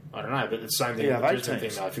 I don't know, but it's the same thing Yeah, with the they Brisbane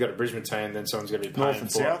teams. team, though. If you've got a Brisbane team, then someone's going to be North paying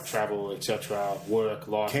and for it, South. travel, etc., work,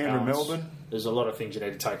 life, Canberra, balance. Melbourne. There's a lot of things you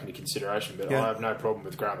need to take into consideration, but Yeah. I have no problem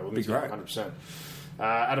with growing the women's Be game, great. 100%.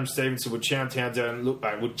 Adam Stevenson, would Chad Townsend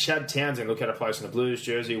look at a place in the Blues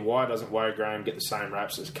jersey? Why doesn't Wade Graham get the same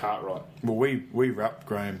raps as Cartwright? Well, we wrap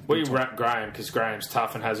Graham. We rap Graham because Graham's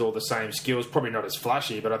tough and has all the same skills. Probably not as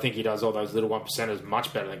flashy, but I think he does all those little 1%ers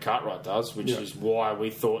much better than Cartwright does, which is why we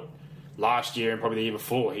thought last year and probably the year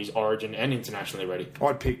before he's Origin and internationally ready.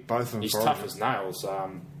 I'd pick both of them. He's for tough Origin. as nails.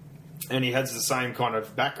 And he has the same kind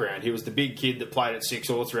of background. He was the big kid that played at 6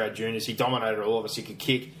 all throughout juniors. He dominated all of us. He could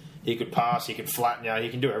kick, he could pass, he could flatten you, he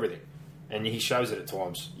can do everything. And he shows it at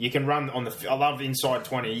times. You can run on the... I love inside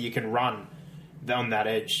 20. You can run on that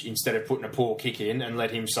edge instead of putting a poor kick in and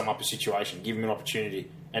let him sum up a situation. Give him an opportunity.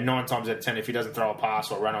 And 9 times out of 10, if he doesn't throw a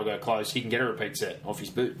pass or run or go close, he can get a repeat set off his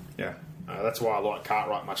boot. Yeah. That's why I like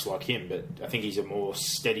Cartwright much like him, but I think he's a more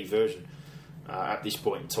steady version at this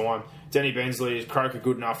point in time. Danny Bensley, is Croker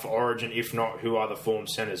good enough for Origin? If not, who are the form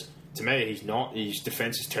centres? To me, he's not. His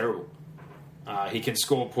defence is terrible. He can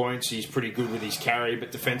score points. He's pretty good with his carry,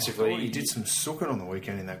 but defensively... He did some sooking on the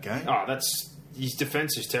weekend in that game. His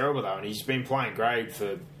defence is terrible, though, and he's been playing grade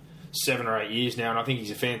for 7 or 8 years now, and I think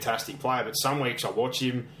he's a fantastic player. But some weeks I watch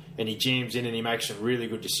him, and he jams in and he makes some really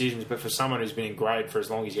good decisions. But for someone who's been in grade for as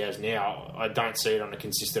long as he has now, I don't see it on a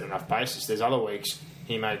consistent enough basis. There's other weeks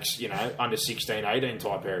he makes, under 16, 18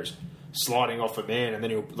 type errors, sliding off a man, and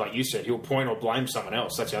then he'll, like you said, he'll point or blame someone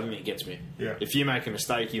else. That's the other thing that gets me. Yeah. If you make a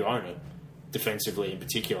mistake, you own it. Defensively, in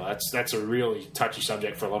particular, that's a really touchy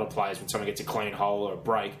subject for a lot of players. When someone gets a clean hole or a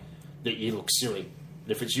break, that you look silly.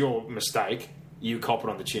 If it's your mistake, you cop it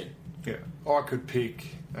on the chin. Yeah, I could pick.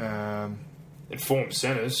 Informed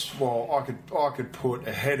centres. Well, I could put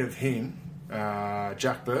ahead of him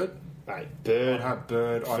Jack Bird. Mate, Bird. I'd have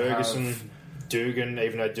Bird. Ferguson. I'd have Dugan,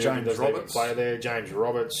 even though Dugan James doesn't even Roberts. play there. James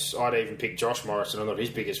Roberts. I'd even pick Josh Morrison. I'm not his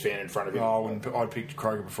biggest fan in front of him. I'd pick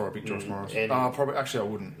Kroger before I picked Josh Morris. and- Probably. Actually,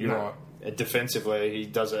 I wouldn't. You're right. Defensively, he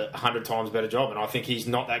does 100 times better job, and I think he's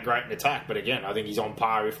not that great in attack. But again, I think he's on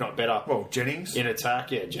par, if not better. Well, Jennings. In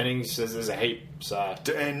attack, yeah, Jennings, there's a heap. So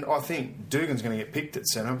And I think Dugan's going to get picked at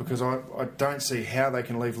centre because I don't see how they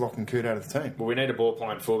can leave Lock and Coote out of the team. well, we need a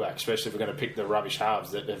ball-playing fullback, especially if we're going to pick the rubbish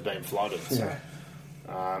halves that have been floated. So,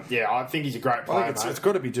 I think he's a great player, I think mate. it's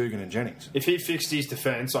got to be Dugan and Jennings. If he fixed his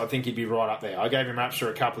defence, I think he'd be right up there. I gave him raps for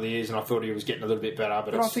a couple of years, and I thought he was getting a little bit better.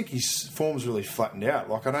 But I think his form's really flattened out.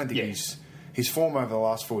 Like, I don't think his form over the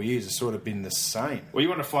last 4 years has sort of been the same. Well, you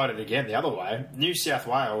want to float it again the other way. New South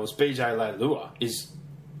Wales, BJ Leilua is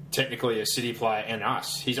technically a City player and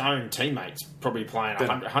us. His own teammates probably playing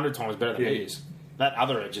 100 times better than he is. That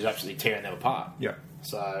other edge is actually tearing them apart. Yeah.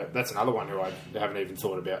 So that's another one who I haven't even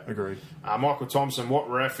thought about. Agreed. Michael Thompson, what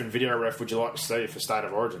ref and video ref would you like to see for State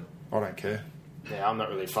of Origin? I don't care. Yeah, I'm not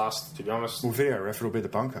really fussed, to be honest. Well, video ref, it'll be the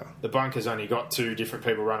bunker. The bunker's only got 2 different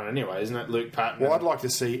people running anyway, isn't it? Luke Patton. Well, I'd like to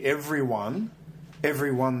see everyone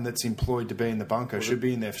that's employed to be in the bunker should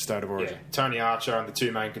be in there for State of Origin. Yeah, Tony Archer and the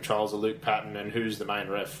 2 main controls are Luke Patton, and who's the main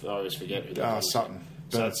ref? I always forget who that is. Sutton.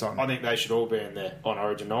 So Bernard Sutton. I think they should all be in there on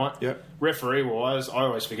Origin night. Yep. Referee-wise, I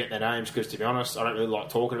always forget their names because, to be honest, I don't really like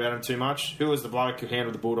talking about them too much. Who was the bloke who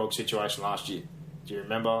handled the Bulldog situation last year? Do you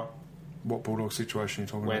remember? What Bulldog situation are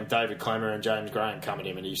you talking When about? David Clemmer and James Graham come at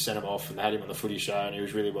him and he sent him off and they had him on the footy show and he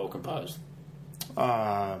was really well composed.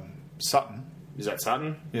 Sutton. Is that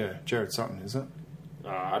Sutton? Yeah, Jared Sutton, is it?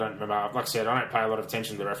 I don't remember. Like I said, I don't pay a lot of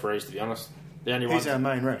attention to the referees, to be honest. The only ones, He's our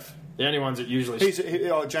main ref. the only ones that usually...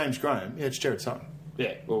 James Graham. Yeah, it's Jared Sutton.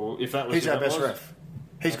 Yeah, well, if that was... He's who our that best was, ref.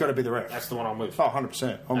 He's got to be the ref. That's the one I'm with. Oh,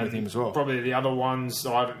 100%. I'm with And him as well. Probably the other ones,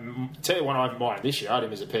 tell you one I haven't minded this year, I had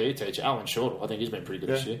him as a PE teacher, Alan Shortall. I think he's been pretty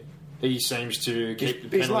good this year. He seems to keep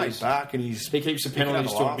the He's laid penalties... back and He keeps the he can have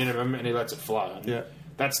penalties a to a laugh. minimum and he lets it flow. And Yeah.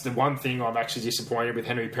 That's the one thing I'm actually disappointed with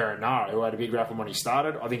Henry Perinara, who had a big rap when he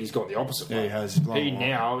started. I think he's got the opposite Yeah, way. he has. He's blown He a lot.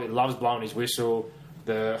 now loves blowing his whistle.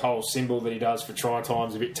 The whole symbol that he does for try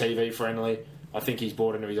times, a bit TV friendly. I think he's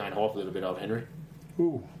bought into his own hype a little bit, old Henry.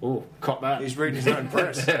 Ooh, cop that. He's reading his own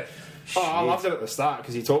press. I loved it at the start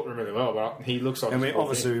because he talked to him really well, but he looks like... And he's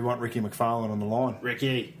obviously we want Ricky McFarlane on the line.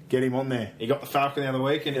 Ricky, Get him on there. he got the Falcon the other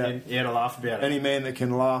week and, Yeah. and he had a laugh about it. Any man that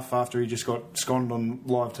can laugh after he just got sconned on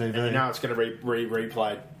live TV. And you know it's going to be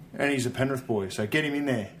replayed. And he's a Penrith boy, so get him in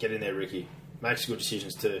there. Get in there, Ricky. Makes good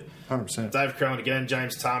decisions too. 100%. Dave Crellin again.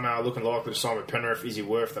 James Tarmow looking likely to sign with Penrith. Is he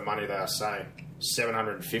worth the money they are saying?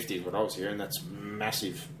 750 is what I was hearing. That's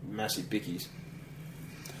massive, massive bickies.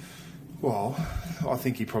 Well, I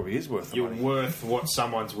think he probably is worth the You're money. worth what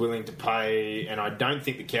someone's willing to pay, and I don't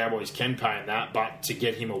think the Cowboys can pay him that. But to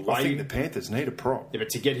get him away, I think the Panthers need a prop. yeah, but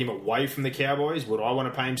to get him away from the Cowboys, would I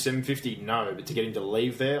want to pay him 750? No, but to get him to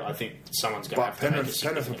leave there, I think someone's going to But have to make a Penrith are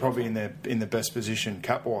significant probably offer. in the best position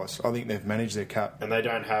cap wise. I think they've managed their cap. And they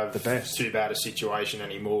don't have the best. too bad a situation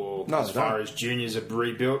anymore No, as they far don't. as juniors are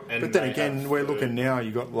rebuilt. And But then they again, have, we're looking now.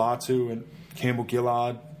 You got Latu and Campbell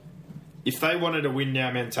Gillard. If they wanted a win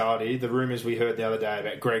now mentality, the rumours we heard the other day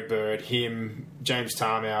about Greg Bird, him, James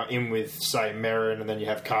Tarmow, in with, say, Merrin, and then you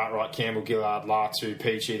have Cartwright, Campbell Gillard, Latu,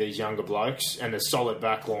 Peachy, these younger blokes, and a solid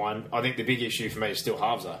back line, I think the big issue for me is still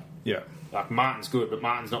halves, though. Yeah. Like, Martin's good, but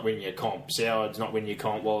Martin's not winning your comp. Soward's not winning your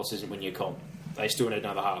comp. Wallace isn't winning your comp. They still need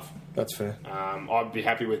another half. That's fair. I'd be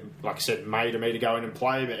happy with, like I said, May to me to go in and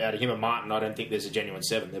play, but out of him and Martin, I don't think there's a genuine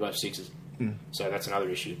 7. They're both 6s. So that's another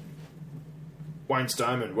issue. Wayne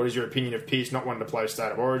Stoneman, what is your opinion of Pearce not wanting to play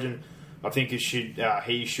State of Origin? I think he should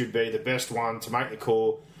be the best one to make the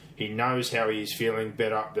call. He knows how he is feeling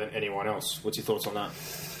better than anyone else. What's your thoughts on that?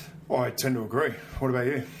 I tend to agree. What about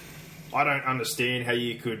you? I don't understand how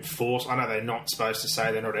you could force... I know they're not supposed to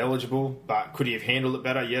say they're not eligible, but could he have handled it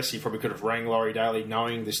better? Yes, he probably could have rang Laurie Daly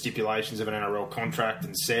knowing the stipulations of an NRL contract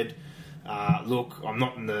and said, look, I'm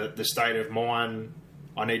not in the state of mind.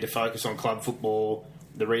 I need to focus on club football,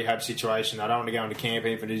 the rehab situation. I don't want to go into camp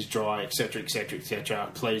if it is dry, etc., etc., etc.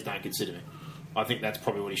 Please don't consider me. I think that's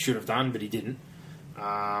probably what he should have done, but he didn't.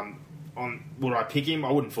 Would I pick him?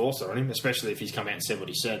 I wouldn't force it on him, especially if he's come out and said what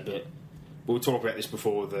he said, but we'll talk about this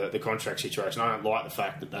before the contract situation. I don't like the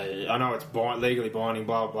fact that I know it's legally binding,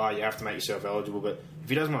 blah, blah, blah, you have to make yourself eligible, but if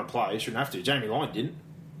he doesn't want to play, he shouldn't have to. Jamie Lyon didn't.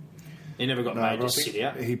 He never got made to sit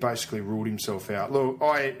out. He basically ruled himself out. Look,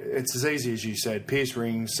 it's as easy as you said. Pierce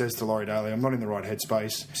Rings says to Laurie Daly, I'm not in the right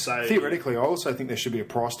headspace. So, theoretically, I also think there should be a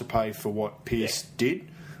price to pay for what Pierce did.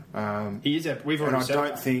 He is. We've already said that. I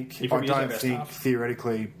don't think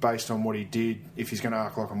theoretically, based on what he did, if he's going to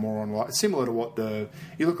act like a moron, like similar to what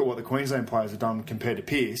you look at what the Queensland players have done compared to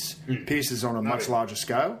Pierce. Pierce is on a much larger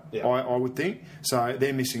scale. Yeah. I would think so.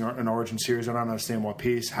 They're missing an Origin series. I don't understand why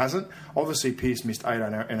Pierce hasn't. Obviously, Pierce missed 8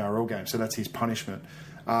 NRL games, so that's his punishment.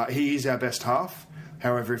 He is our best half.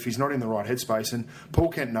 However, if he's not in the right headspace, and Paul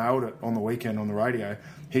Kent nailed it on the weekend on the radio,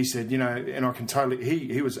 he said, and I can totally...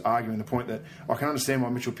 He was arguing the point that I can understand why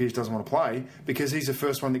Mitchell Pearce doesn't want to play because he's the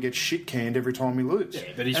first one that gets shit canned every time we lose.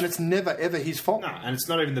 Yeah, but and it's never, ever his fault. No, and it's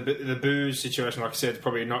not even the booze situation, like I said, it's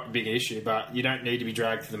probably not a big issue, but you don't need to be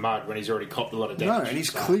dragged through the mud when he's already copped a lot of damage. No, and he's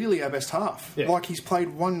clearly our best half. Yeah. Like, he's played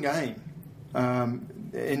one game,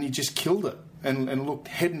 and he just killed it. And looked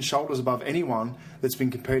head and shoulders above anyone that's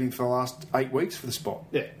been competing for the last 8 weeks for the spot.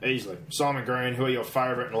 Yeah, easily. Simon Green, who are your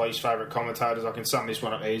favourite and least favourite commentators? I can sum this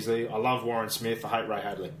one up easily. I love Warren Smith. I hate Ray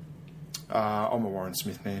Hadley. I'm a Warren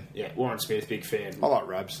Smith man. Yeah, Warren Smith, big fan. I like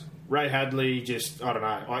Rabs. Ray Hadley, just, I don't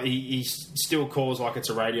know. He still calls like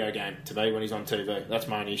it's a radio game to me when he's on TV. That's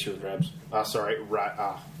my only issue with Rabs.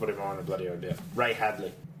 Whatever I'm bloody about. Ray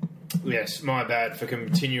Hadley. Yes, my bad for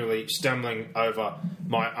continually stumbling over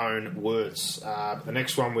my own words. The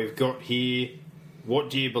next one we've got here, what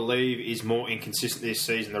do you believe is more inconsistent this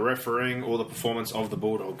season, the refereeing or the performance of the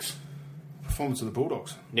Bulldogs? Performance of the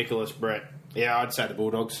Bulldogs. Nicholas Brett. Yeah, I'd say the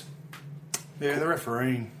Bulldogs. Yeah, the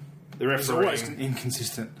refereeing. Is always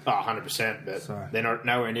inconsistent. 100%, but they're not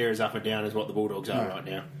nowhere near as up and down as what the Bulldogs are right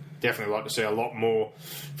now. Definitely like to see a lot more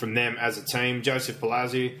from them as a team. Joseph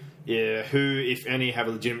Palazzi. Yeah, who, if any, have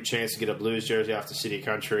a legitimate chance to get a Blues jersey after City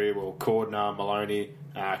Country? Well, Cordner, Maloney,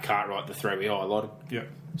 Cartwright, the three we highlighted. Yep.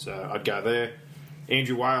 So I'd go there.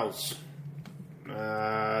 Andrew Wales.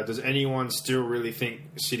 Does anyone still really think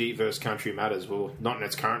City versus Country matters? Well, not in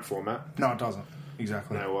its current format. No, it doesn't.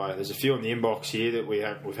 Exactly. No way. There's a few in the inbox here that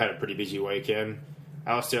we've had a pretty busy weekend.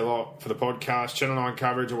 Alistair Lott for the podcast. Channel 9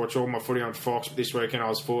 coverage. I watch all my footy on Fox, but this weekend I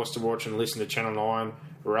was forced to watch and listen to Channel 9.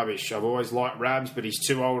 Rubbish. I've always liked Rabs, but he's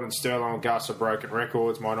too old and Sterling and Gus have broken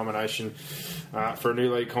records. My nomination for a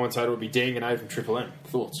new league commentator would be Dan Gannade from Triple M.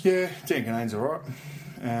 Thoughts? Yeah, Dan Gannade's all right.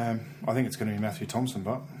 I think it's going to be Matthew Thompson,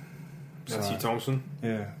 but... Matthew Thompson?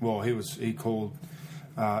 Yeah. Well, he called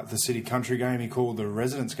the City Country game. He called the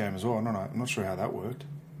Residents game as well. I'm not sure how that worked.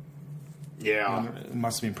 Yeah. It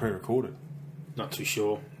must have been pre-recorded. Not too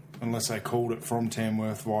sure. Unless they called it from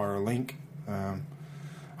Tamworth via a link.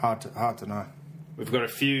 Hard to know. We've got a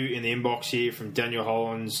few in the inbox here from Daniel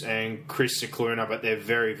Hollins and Chris Cicluna, but they're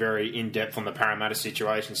very, very in-depth on the Parramatta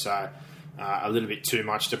situation, so a little bit too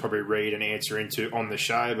much to probably read and answer into on the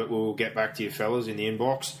show, but we'll get back to you fellas in the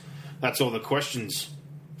inbox. That's all the questions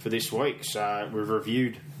for this week. So we've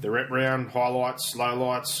reviewed the rep round, highlights,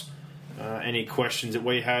 lowlights, any questions that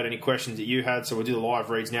we had, any questions that you had. So we'll do the live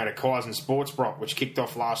reads now to Kaizen Sports Brock, which kicked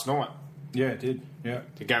off last night. Yeah, it did. Yeah.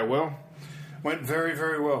 Did it go well? Went very,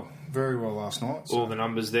 very well. Very well last night. So. All the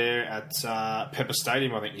numbers there at Pepper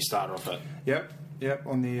Stadium, I think you started off at. Yep.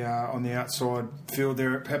 On the outside field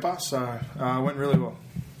there at Pepper. So went really well.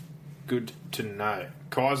 Good to know.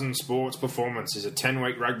 Kaizen Sports Performance is a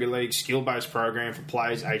 10-week rugby league skill-based program for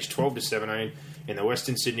players aged 12 to 17 in the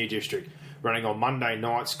Western Sydney district. Running on Monday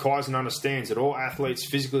nights, Kaizen understands that all athletes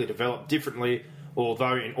physically develop differently,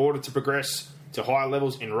 although in order to progress to higher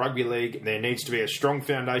levels in rugby league, there needs to be a strong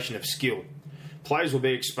foundation of skill. Players will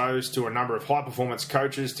be exposed to a number of high-performance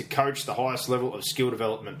coaches to coach the highest level of skill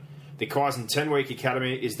development. The Kaizen 10-week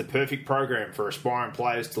Academy is the perfect program for aspiring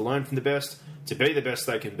players to learn from the best, to be the best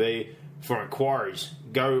they can be. For inquiries,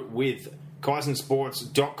 go with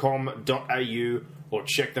kaizensports.com.au or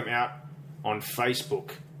check them out on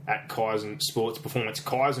Facebook at Kaizen Sports Performance.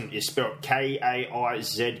 Kaizen is spelled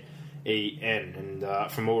Kaizen. And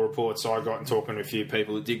from all reports I got and talking to a few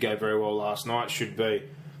people, it did go very well last night. Should be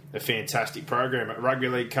a fantastic program. Rugby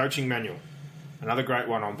League Coaching Manual, another great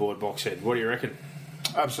one on board Boxhead. What do you reckon?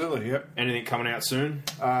 Absolutely, yep. Anything coming out soon?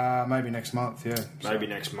 Maybe next month, yeah. Maybe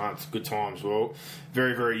next month. Good times. Well,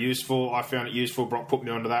 very, very useful. I found it useful. Brock put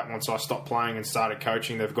me onto that once I stopped playing and started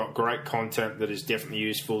coaching. They've got great content that is definitely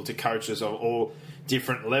useful to coaches of all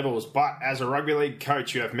different levels. But as a rugby league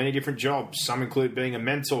coach, you have many different jobs. Some include being a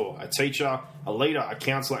mentor, a teacher, a leader, a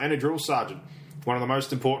counsellor, and a drill sergeant. One of the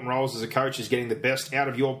most important roles as a coach is getting the best out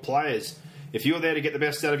of your players. If you're there to get the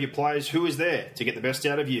best out of your players, who is there to get the best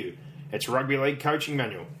out of you? It's Rugby League Coaching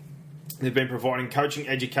Manual. They've been providing coaching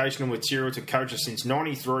educational material to coaches since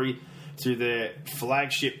 '93 through their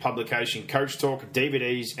flagship publication, Coach Talk,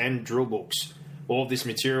 DVDs, and drill books. All of this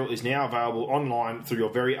material is now available online through your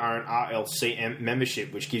very own RLCM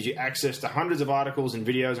membership, which gives you access to hundreds of articles and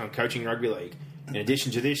videos on coaching rugby league. In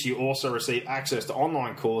addition to this, you also receive access to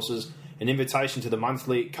online courses, an invitation to the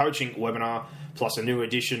monthly coaching webinar, plus a new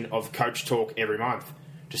edition of Coach Talk every month.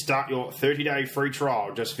 To start your 30-day free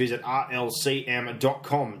trial, just visit rlcm.com.au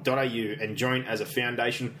and join as a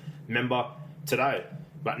foundation member today.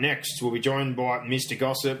 But next, we'll be joined by Mr.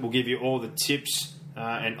 Gossip. We'll give you all the tips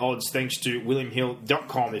and odds thanks to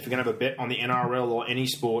WilliamHill.com. If you're going to have a bet on the NRL or any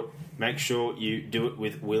sport, make sure you do it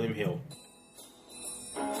with William Hill.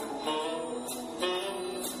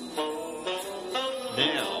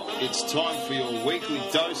 Now it's time for your weekly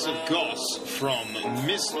dose of goss from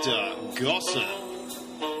Mr. Gossip.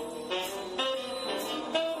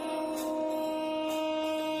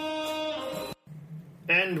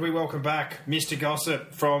 And we welcome back Mr.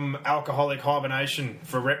 Gossip from Alcoholic Hibernation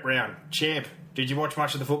for Rep Round. Champ, did you watch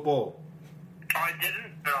much of the football? I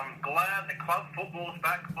didn't, but I'm glad the club football's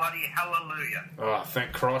back. Bloody hallelujah. Oh,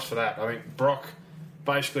 thank Christ for that. I think Brock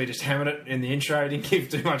basically just hammered it in the intro. He didn't give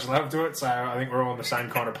too much love to it, so I think we're all on the same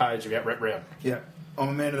kind of page about Rep Round. Yeah, I'm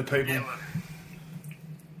a man of the people.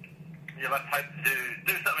 Let's hope to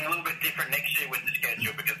do something a little bit different next year with the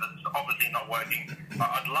schedule because it's obviously not working.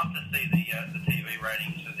 I'd love to see the TV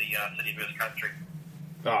ratings for the City vs Country.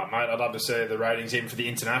 Oh, mate, I'd love to see the ratings even for the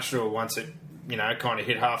international once it, kind of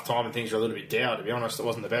hit half-time and things were a little bit down. To be honest, it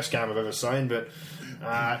wasn't the best game I've ever seen, but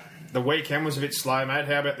the weekend was a bit slow, mate.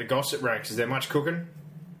 How about the gossip ranks? Is there much cooking?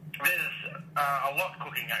 There's a lot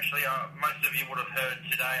cooking, actually. Most of you would have heard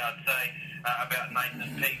today, I'd say, about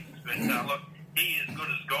Nathan Peaks, but look, he is good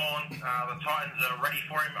as gone. The Titans are ready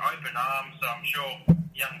for him, open arms, so I'm sure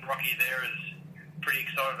young Brocky there is pretty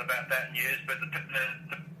excited about that news. But the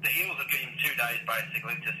Eels have given him 2 days,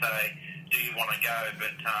 basically, to say, do you want to go?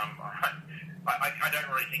 But I don't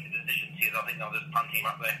really think the decision's his. I think they'll just punt him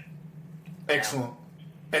up there.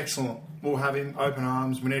 Excellent. We'll have him, open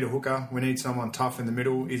arms. We need a hooker. We need someone tough in the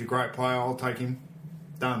middle. He's a great player. I'll take him.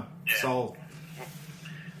 Done. Yeah. Sold.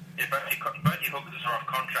 Yeah, both your hookers are off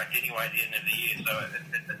contract anyway at the end of the year, so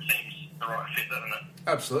it seems the right fit, doesn't it?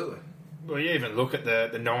 Absolutely. Well, you even look at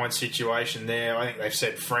the Nine situation there. I think they've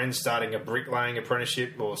said Friends starting a bricklaying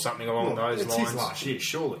apprenticeship or something along those lines. It's his last year,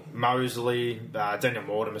 surely. Mosley, Daniel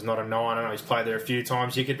Mortimer's not a 9. I know he's played there a few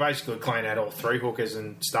times. You could basically clean out all 3 hookers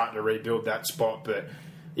and start to rebuild that spot, but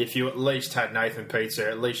if you at least had Nathan Peats there,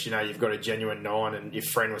 at least you've got a genuine 9, and if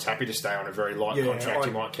Friend was happy to stay on a very light contract,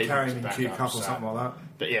 you might keep him as a backup. Carry him in Q-Cup or something like that.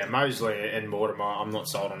 But yeah, Mosley and Mortimer, I'm not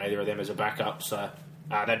sold on either of them as a backup, so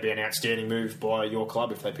that'd be an outstanding move by your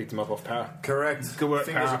club if they picked him up off Para. Correct. Good work,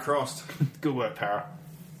 Fingers Para. are crossed. Good work, Para.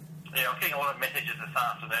 Yeah, I'm getting a lot of messages this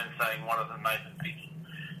afternoon saying one of them Nathan Peats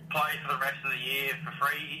play for the rest of the year for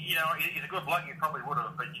free. He's a good bloke, you probably would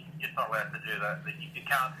have, but you're just not allowed to do that. You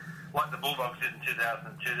can't, like the Bulldogs did in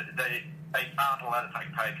 2002, they aren't allowed to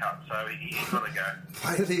take pay cuts, so he's got to go.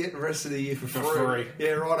 Play the rest of the year for free.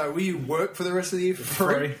 Yeah, righto. Will you work for the rest of the year for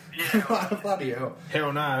free? Yeah. Bloody hell.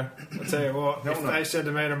 Hell no. I'll tell you what, if they said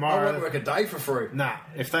to me I tomorrow... won't work a day for free. Nah,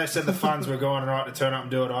 if they said the funds were going right to turn up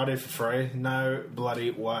and do what I do for free, no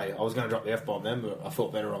bloody way. I was going to drop the F-bomb then, but I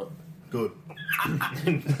thought better of it. Good. All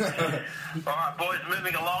right, boys,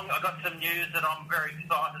 moving along. I've got some news that I'm very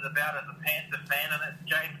excited about as a Panther fan, and it's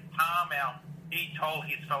James Tarmow. He told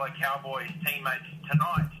his fellow Cowboys teammates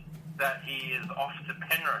tonight that he is off to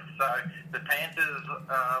Penrith. So the Panthers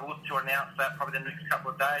look to announce that probably the next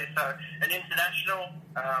couple of days. So an international,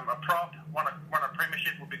 a prop, won a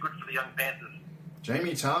premiership would be good for the young Panthers.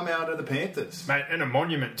 Jamie Tarmow to the Panthers. Mate, and a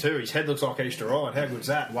monument too. His head looks like Easter Island. How good's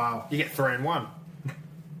that? Wow. You get 3 and 1.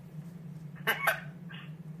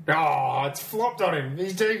 Oh, it's flopped on him.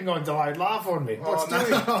 He's even gone delayed laugh on me. What's doing?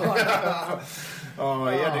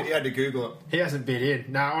 He had to Google it. He hasn't bid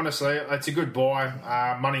in. No, honestly, it's a good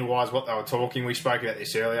buy. Money-wise, what they were talking, we spoke about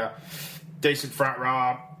this earlier. Decent front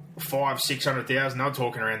row, 500,000-600,000. They were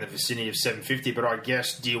talking around the vicinity of 750. But I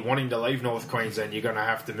guess, do you want him to leave North Queensland? You're going to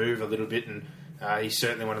have to move a little bit and He's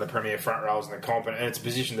certainly one of the premier front rowers in the comp, and it's a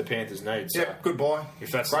position the Panthers need. So Yeah, good buy.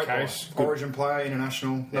 if that's Great the case, buy. Origin player,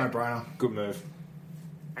 international, no-brainer. good move.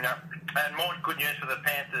 Yeah. And more good news for the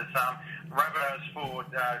Panthers. Rabbitohs forward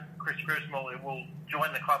Chris Griswold will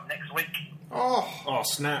join the club next week. Oh,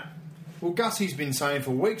 snap. Well, Gussie's been saying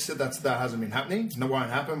for weeks that hasn't been happening. No, won't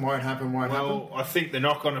happen. Well, I think the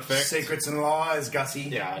knock-on effect... Secrets and lies, Gussie.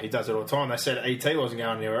 Yeah, he does it all the time. They said ET wasn't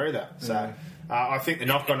going anywhere either. So I think the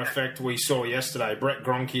knock-on effect we saw yesterday, Brett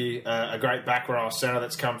Gronke, a great back row centre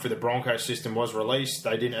that's come through the Broncos system, was released.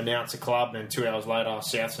 They didn't announce a club, and 2 hours later,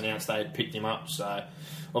 Souths announced they had picked him up. So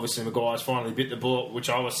obviously Maguire's finally bit the bullet, which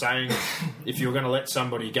I was saying, if you were going to let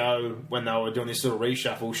somebody go when they were doing this little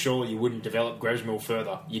reshuffle, surely you wouldn't develop Gresmill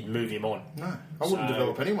further. You'd move him on. No, I wouldn't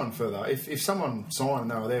develop anyone further. If someone signed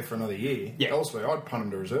and they were there for another year, elsewhere, I'd punt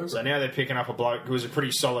them to reserve. So now they're picking up a bloke who was a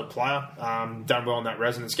pretty solid player, done well in that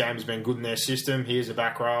Resonance game, has been good in their system. He is a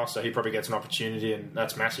back row, so he probably gets an opportunity, and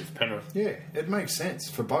that's massive for Penrith. Yeah, it makes sense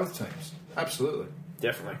for both teams. Absolutely.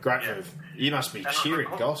 Definitely. Great move. You must be cheering,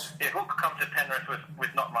 Goss. Yeah, Hook come to Penrith with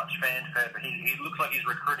not much fanfare, but he looks like he's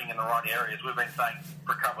recruiting in the right areas. We've been saying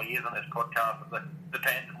for a couple of years on this podcast that the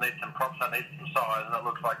Panthers need some props, they need some size, and it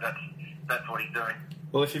looks like that's what he's doing.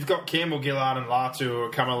 Well, if you've got Campbell, Gillard and Latu who are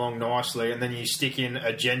coming along nicely, and then you stick in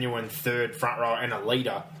a genuine third front row and a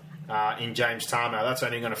leader in James Tarmow, that's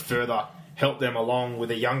only going to further help them along with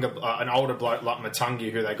an older bloke like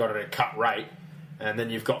Matungi, who they got at a cut rate. And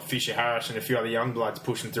then you've got Fisher Harris and a few other young bloods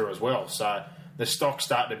pushing through as well. So the stock's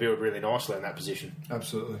starting to build really nicely in that position.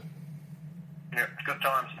 Absolutely. Yeah, good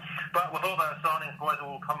times. But with all those signings, boys, it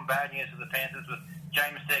will come bad news for the Panthers with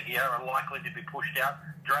James Seguiera likely to be pushed out.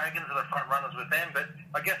 Dragons are the front runners with them, but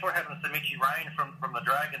I guess we're having some Mitchy Rain from the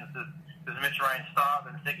Dragons. Does Mitch Rain start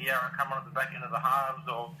and Seguiera come on at the back end of the halves,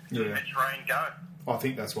 or does Mitch Rain go? I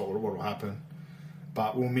think that's what will happen.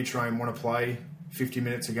 But will Mitch Rain want to play 50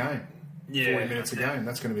 minutes a game? 40 minutes a game?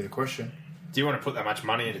 That's going to be the question. Do you want to put that much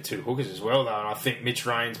money into two hookers as well, though? And I think Mitch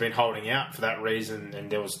Rain's been holding out for that reason, and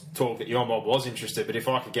there was talk that your mob was interested, but if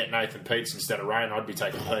I could get Nathan Peets instead of Rain, I'd be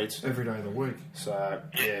taking Peets. Every day of the week. So,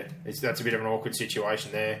 yeah, that's a bit of an awkward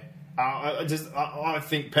situation there. I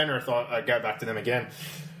think Penrith, I go back to them again.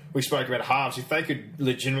 We spoke about halves. If they could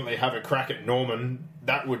legitimately have a crack at Norman,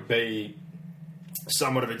 that would be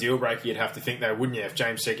somewhat of a deal breaker, you'd have to think, though, wouldn't you, if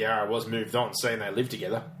James Seguiera was moved on, seeing they live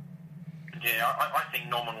together? Yeah, I think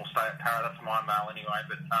Norman will stay at Para. That's my mail anyway.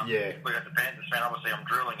 But look, as a Panthers fan, obviously I'm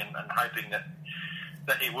drilling and hoping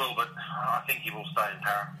that he will, but I think he will stay in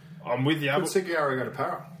Para. I'm with you. Could Seguiera go to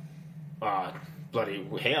Para? Bloody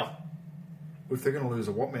how? If they're going to lose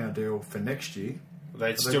a Watmow deal for next year,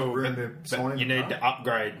 they'd still. But you need to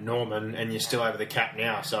upgrade Norman, and you're still over the cap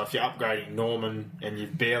now. So if you're upgrading Norman and you're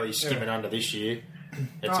barely skimming under this year,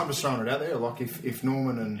 I'm just throwing it out there. Like if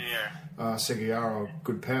Norman and Seguiera are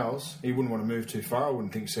good pals, he wouldn't want to move too far. I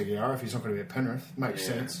wouldn't think Seguiera, if he's not going to be at Penrith, makes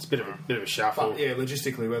sense. It's a bit of a shuffle. But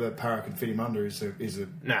logistically, whether Para can fit him under is a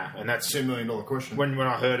and that's $2 million question. When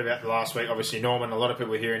I heard about the last week, obviously Norman, a lot of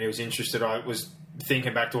people were hearing he was interested. I was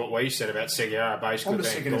thinking back to what we said about Seguiera basically. I'm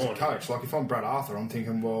just being thinking gone. as a coach, like if I'm Brad Arthur, I'm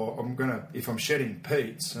thinking, well, if I'm shedding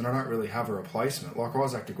Peets and I don't really have a replacement, like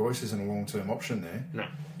Isaac de Gois isn't a long-term option there. No.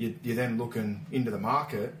 You're then looking into the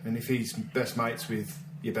market, and if he's best mates with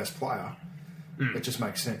your best player, it just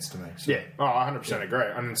makes sense to me. So. Yeah, I 100% agree.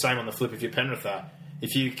 And same on the flip if you're Penrith are.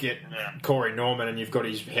 If you get Corey Norman and you've got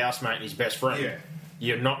his housemate and his best friend,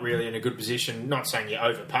 you're not really in a good position. Not saying you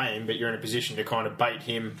overpay him, but you're in a position to kind of bait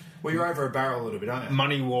him. Well, you're over a barrel a little bit, aren't you?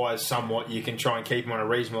 Money-wise, somewhat, you can try and keep him on a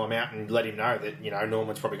reasonable amount and let him know that,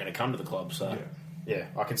 Norman's probably going to come to the club. So, yeah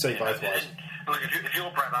I can see both ways. Look, if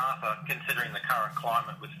you're Brad Arthur, considering the current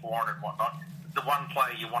climate with 400 and whatnot, the one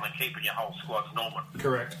player you want to keep in your whole squad's Norman.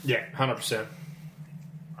 Correct. Yeah, 100%. So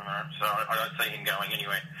I don't see him going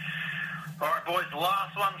anyway. All right, boys, the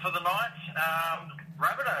last one for the night.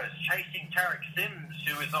 Rabbitohs chasing Tarek Sims,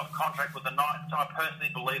 who is off contract with the Knights. I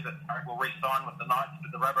personally believe that Tarek will re-sign with the Knights,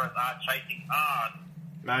 but the Rabbitohs are chasing hard.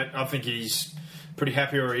 Mate, I think he's pretty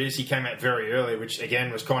happy where he is. He came out very early, which,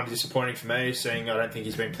 again, was kind of disappointing for me, seeing I don't think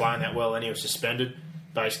he's been playing that well and he was suspended,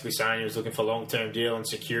 basically saying he was looking for long-term deal and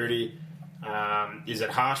security. Is it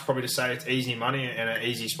harsh probably to say it's easy money and an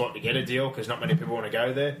easy spot to get a deal because not many people want to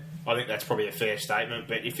go there? I think that's probably a fair statement,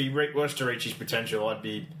 but if he was to reach his potential, I'd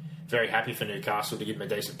be very happy for Newcastle to give him a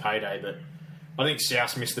decent payday. But I think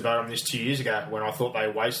South missed the boat on this 2 years ago when I thought they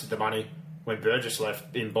wasted the money when Burgess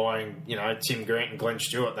left in buying, Tim Grant and Glenn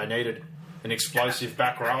Stewart. They needed an explosive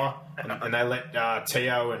back rower, and they let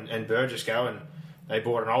Teo and Burgess go, and they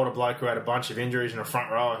bought an older bloke who had a bunch of injuries and a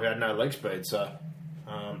front rower who had no leg speed. So,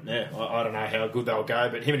 I don't know how good they'll go,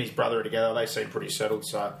 but him and his brother are together. They seem pretty settled,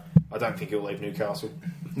 so I don't think he'll leave Newcastle.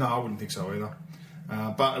 No, I wouldn't think so either.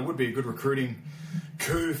 But it would be a good recruiting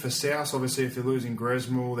coup for South. Obviously, if they're losing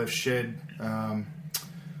Gresmill, they've shed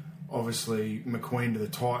obviously McQueen to the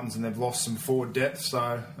Titans, and they've lost some forward depth.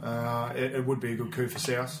 So it would be a good coup for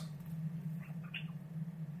South.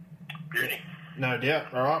 Beauty. No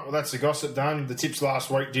doubt. All right, well, that's the gossip done. The tips last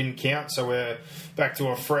week didn't count, so we're back to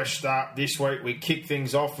a fresh start this week. We kick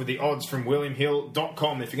things off with the odds from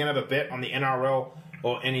WilliamHill.com. If you're going to have a bet on the NRL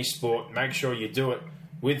or any sport, make sure you do it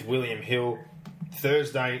with William Hill.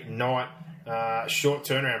 Thursday night, short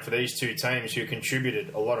turnaround for these two teams who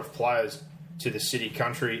contributed a lot of players to the City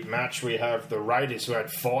Country match. We have the Raiders, who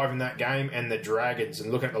had 5 in that game, and the Dragons.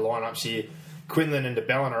 And looking at the lineups here, Quinlan and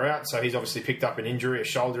DeBellin are out, so he's obviously picked up an injury, a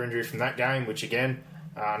shoulder injury from that game, which again,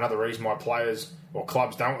 another reason why players or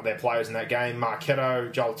clubs don't want their players in that game. Marketo,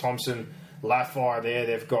 Joel Thompson, Laffey there.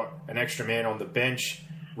 They've got an extra man on the bench.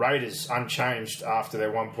 Raiders unchanged after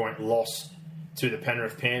their 1-point loss to the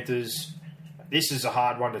Penrith Panthers. This is a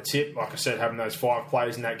hard one to tip. Like I said, having those 5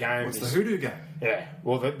 players in that game. What's the hoodoo game? Yeah.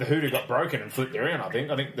 Well, the hoodoo got broken and flipped around, I think.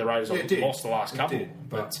 I think the Raiders lost the last couple.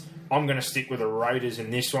 But I'm going to stick with the Raiders in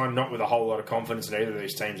this one, not with a whole lot of confidence in either of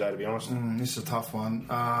these teams, though, to be honest. This is a tough one.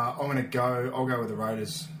 I'll go with the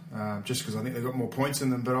Raiders, just because I think they've got more points in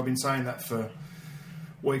them. But I've been saying that for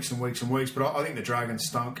weeks and weeks and weeks. But I think the Dragons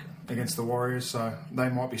stunk against the Warriors, so they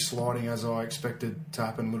might be sliding as I expected to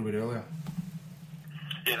happen a little bit earlier.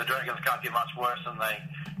 Yeah, the Dragons can't get much worse than they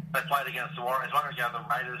played against the Warriors. I'm going to go the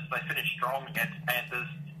Raiders. They finished strong against Panthers,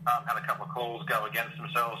 had a couple of calls go against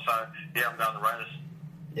themselves. So, yeah, I'm going the Raiders.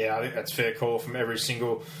 Yeah, I think that's a fair call from every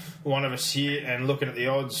single one of us here. And looking at the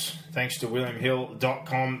odds, thanks to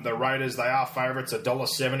WilliamHill.com, the Raiders, they are favourites,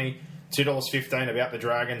 $1.70, $2.15 about the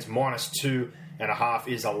Dragons, -2.5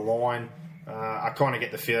 is a line. I kind of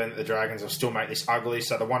get the feeling that the Dragons will still make this ugly.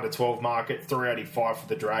 So the 1-12 market, $3.85 for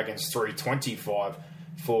the Dragons, $3.25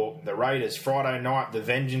 for the Raiders. Friday night, the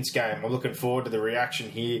Vengeance game. I'm looking forward to the reaction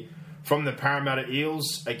here from the Parramatta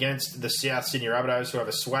Eels against the South Sydney Rabbitohs, who have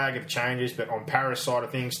a swag of changes. But on Para's side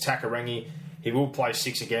of things, Takarangi, he will play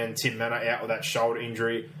 6 again. Tim Manor out with that shoulder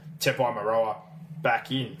injury. Tepai Maroa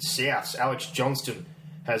back in. Souths, Alex Johnston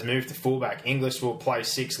has moved to fullback. Inglis will play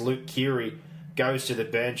 6. Luke Keary goes to the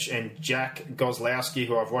bench, and Jack Gozlowski,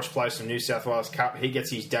 who I've watched play some New South Wales Cup, he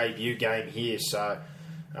gets his debut game here. So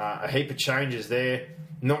a heap of changes there.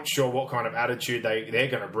 Not sure what kind of attitude they're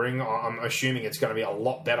going to bring. I'm assuming it's going to be a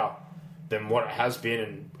lot better than what it has been.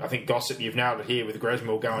 And I think, Gossip, you've nailed it here with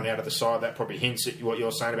Gresmill going out of the side. That probably hints at what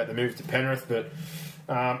you're saying about the move to Penrith. But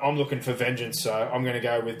I'm looking for vengeance, so I'm going to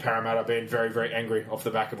go with Parramatta being very, very angry off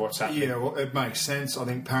the back of what's happening. Yeah, well, it makes sense. I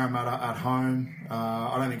think Parramatta at home,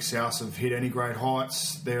 I don't think South have hit any great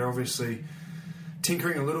heights. They're obviously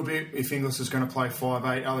tinkering a little bit if Inglis is going to play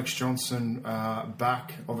 5'8". Alex Johnson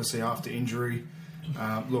back, obviously after injury.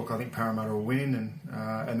 Look, I think Parramatta will win,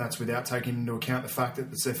 and that's without taking into account the fact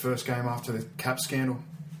that it's their first game after the cap scandal.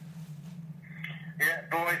 Yeah,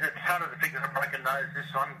 boys, it's harder to think that a broken nose this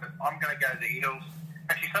one, but I'm going to go the Eels.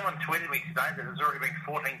 Actually, someone tweeted me today that there's already been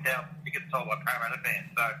 14,000 tickets sold by Parramatta fans.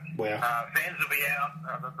 So fans will be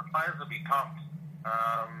out, the players will be pumped.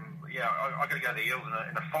 I've got to go the Eels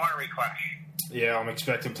in a fiery clash. Yeah, I'm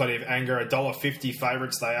expecting plenty of anger. $1.50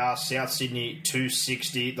 favourites they are. South Sydney,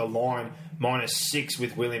 $2.60. The line, -6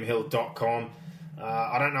 with WilliamHill.com.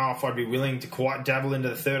 I don't know if I'd be willing to quite dabble into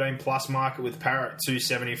the 13-plus market with Parrot,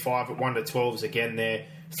 $2.75 at 1-12s again there.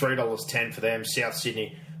 $3.10 for them. South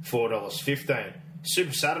Sydney, $4.15.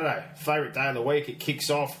 Super Saturday, favourite day of the week. It kicks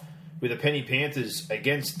off with the Penny Panthers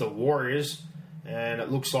against the Warriors. And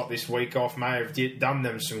it looks like this week off may have done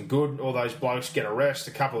them some good. All those blokes get a rest.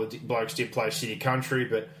 A couple of blokes did play City Country,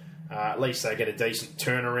 but at least they get a decent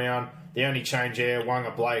turnaround. The only change there,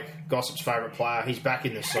 Wanga Blake, Gossip's favourite player, he's back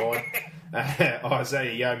in the side.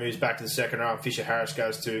 Isaiah Yeo moves back to the second row, and Fisher Harris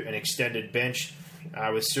goes to an extended bench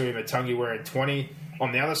with Sui Matungi wearing 20.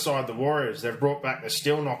 On the other side, the Warriors, they've brought back the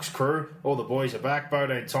Steel Knox crew. All the boys are back.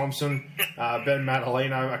 Bodine Thompson, Ben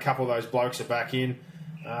Madalino, a couple of those blokes are back in.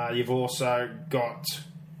 You've also got,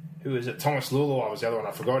 who is it? Thomas Lulu was the other one.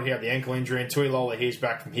 I forgot. He had the ankle injury. And Tui Lola, he's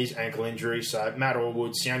back from his ankle injury. So Matt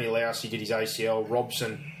Allwood, Sione Laus, he did his ACL.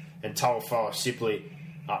 Robson and Tauafoa Sipley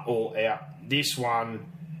are all out. This one,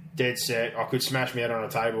 dead set. I could smash me out on a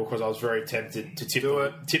table because I was very tempted to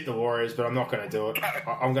tip the Warriors, but I'm not going to do it.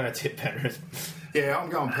 I'm going to tip Penrith. Yeah, I'm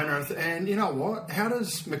going Penrith. And you know what? How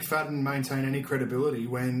does McFadden maintain any credibility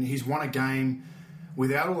when he's won a game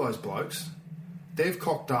without all those blokes? they've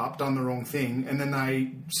cocked up, done the wrong thing, and then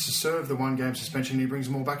they serve the 1-game suspension and he brings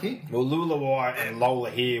them all back in. Well, Lulawai and Lola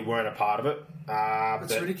here weren't a part of it.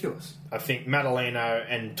 That's ridiculous. I think Madaleno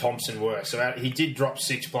and Thompson were. So he did drop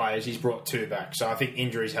 6 players. He's brought 2 back. So I think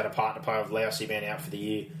injuries had a part to play with Lousy being out for the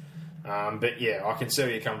year. But yeah, I can see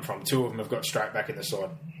where you're coming from. 2 of them have got straight back in the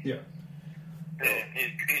side. Yeah.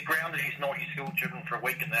 He's grounded his naughty school children for a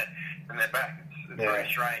week and they're back. It's very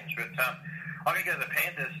strange. But I'm going to go to the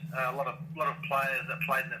Panthers. A lot of players that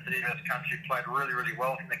played in the City West country played really, really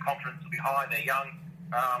well. I think their confidence will be high. They're young.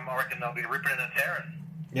 I reckon they'll be ripping and tearing.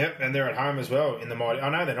 Yep, and they're at home as well in the mighty. Oh,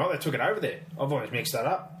 no, they're not. They took it over there. I've always mixed that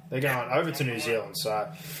up. They're going over to New Zealand, so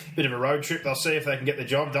bit of a road trip. They'll see if they can get the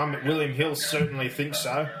job done, but William Hill certainly thinks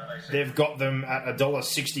so. They've got them at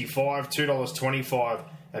 $1.65, $2.25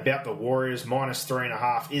 about the Warriors.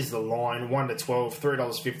 -3.5 is the line. 1-12,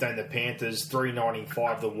 $3.15 the Panthers,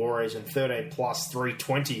 $3.95 the Warriors, and 13 plus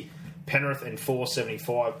 $3.20 Penrith and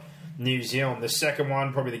 $4.75 New Zealand. The second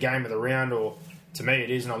one, probably the game of the round, or to me it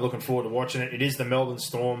is, and I'm looking forward to watching it. It is the Melbourne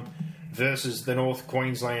Storm versus the North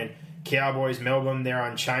Queensland Cowboys. Melbourne, they're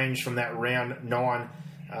unchanged from that round 9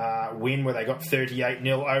 win where they got 38-0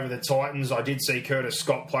 over the Titans. I did see Curtis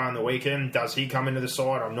Scott play on the weekend. Does he come into the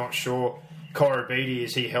side? I'm not sure. Korobidi,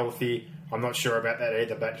 is he healthy? I'm not sure about that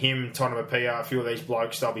either. But him, Tonamapia, a few of these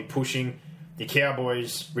blokes, they'll be pushing. The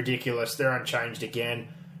Cowboys, ridiculous. They're unchanged again.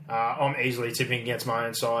 I'm easily tipping against my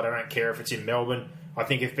own side. I don't care if it's in Melbourne. I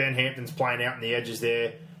think if Ben Hampton's playing out in the edges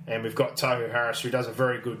there, and we've got Tohu Harris, who does a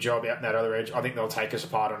very good job out in that other edge, I think they'll take us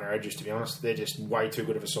apart on our edges, to be honest. They're just way too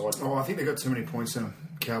good of a side. Oh, I think they've got too many points in them,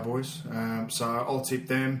 Cowboys. So I'll tip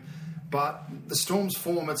them. But the Storm's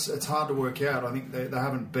form, it's hard to work out. I think they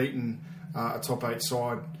haven't beaten a top 8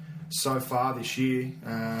 side so far this year.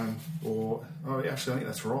 Actually, I think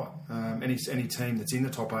that's right. Any team that's in the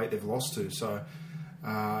top 8, they've lost to. So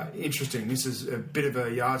interesting. This is a bit of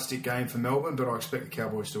a yardstick game for Melbourne, but I expect the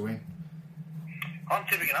Cowboys to win. I'm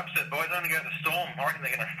tipping an upset, boys. I'm going to go to the Storm. I reckon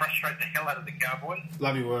they're going to frustrate the hell out of the Cowboys.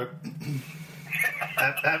 Love your work.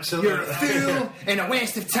 Absolutely. You're a fool and a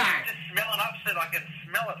waste of time. I just smell an upset. I can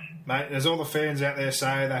smell it. Mate, there's all the fans out there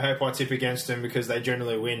saying they hope I tip against them because they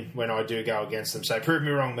generally win when I do go against them. So prove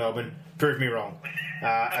me wrong, Melbourne. Prove me wrong.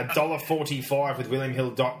 $1.45 with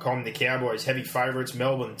WilliamHill.com. The Cowboys, heavy favourites.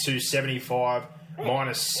 Melbourne, $2.75.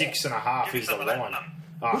 -6.5 is the line.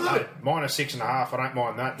 Oh, no, -6.5. I don't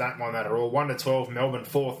mind that. Don't mind that at all. 1-12, Melbourne,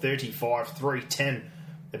 $4.35, $3.10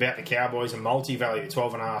 about the Cowboys, and multi-value,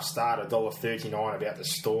 12.5 start, $1.39 about the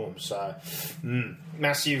Storm. So,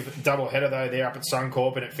 massive double-header, though. They're up at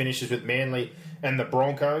Suncorp, and it finishes with Manly and the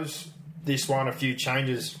Broncos. This one, a few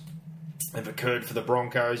changes have occurred for the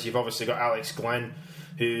Broncos. You've obviously got Alex Glenn,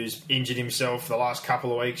 who's injured himself for the last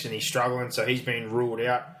couple of weeks, and he's struggling, so he's been ruled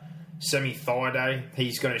out. Semi-thigh day,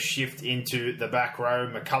 he's going to shift into the back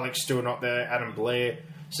row. McCulloch's still not there. Adam Blair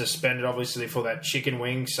suspended, obviously, for that chicken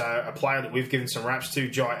wing. So a player that we've given some raps to,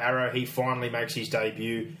 Jai Arrow, he finally makes his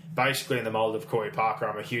debut, basically in the mould of Corey Parker.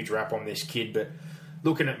 I'm a huge rap on this kid. But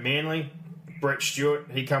looking at Manly, Brett Stewart,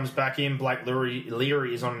 he comes back in. Blake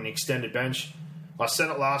Leary is on an extended bench. I said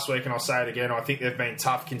it last week and I'll say it again. I think they've been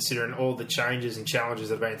tough considering all the changes and challenges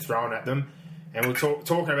that have been thrown at them. And we're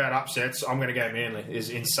talking about upsets. I'm going to go Manly. As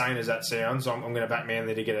insane as that sounds, I'm going to back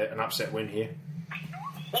Manly to get an upset win here.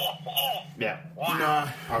 Yeah. No,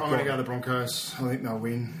 I'm going to go the Broncos. I think they'll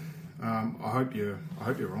win. I hope you're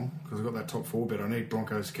wrong because I've got that top 4 bet. I need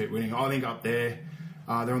Broncos to keep winning. I think up there,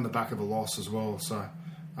 they're on the back of a loss as well. So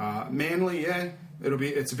Manly, yeah,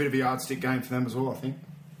 it's a bit of a yardstick game for them as well, I think.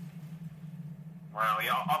 Well,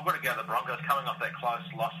 yeah, I've got to go the Broncos coming off that close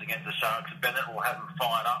loss against the Sharks. Bennett will have them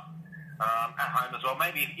fired up. At home as well.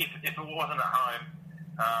 Maybe if it wasn't at home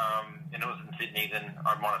and it was in Sydney, then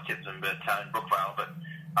I might have tipped them, but in Brookvale. But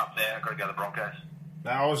up there, I've got to go the Broncos.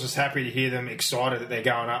 No, I was just happy to hear them excited that they're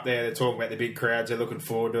going up there. They're talking about the big crowds. They're looking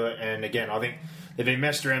forward to it. And again, I think they've been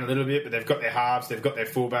messed around a little bit, but they've got their halves, they've got their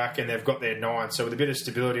fullback, and they've got their 9. So with a bit of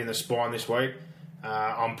stability in the spine this week,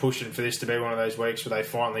 I'm pushing for this to be one of those weeks where they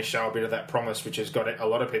finally show a bit of that promise, which has got a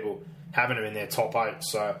lot of people having them in their top 8.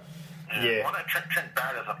 So. Yeah. I know Trent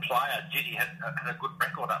Barrett as a player, Giddy had a good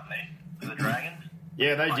record up there for the Dragons.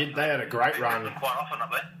 Yeah, they did. They had a great run. Quite often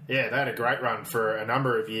up there. Yeah, they had a great run for a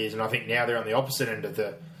number of years, and I think now they're on the opposite end of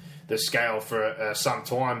the scale for some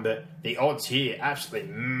time. But the odds here,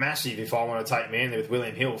 absolutely massive if I want to take Manly with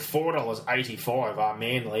William Hill. $4.85 are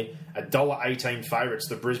Manly. $1.18 favourites,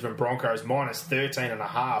 the Brisbane Broncos,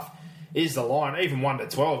 -13.5 is the line. Even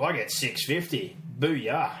 1-12, I get $6.50.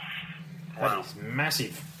 Booyah. That is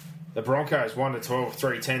massive. The Broncos, 1-12,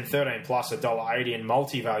 $3.10, 13 plus $1.80, and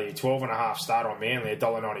multi-value, 12.5 start on Manly,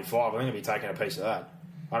 $1.95. I think I'll be taking a piece of that.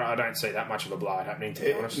 I don't see that much of a blowout happening, to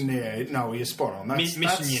be honest. Yeah, no, you're spot on. Missing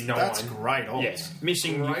your 9. That's great odds. Yes,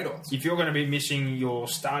 missing great odds. If you're going to be missing your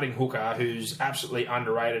starting hooker, who's absolutely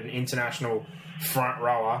underrated, an international front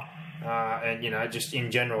rower, and just in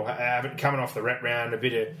general, coming off the rep round, a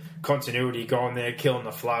bit of continuity going there, killing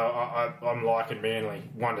the flow. I'm liking Manly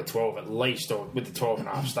 1-12 at least, or with the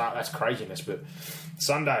 12.5 start. That's craziness. But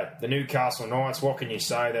Sunday, the Newcastle Knights. What can you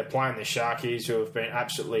say? They're playing the Sharkies, who have been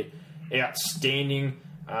absolutely outstanding.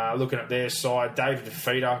 Looking at their side, David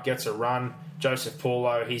Fifita gets a run. Joseph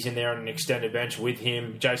Paulo, he's in there on an extended bench with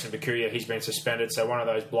him. Jason Bakuya, he's been suspended, so one of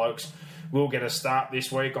those blokes will get a start this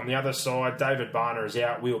week. On the other side, David Barner is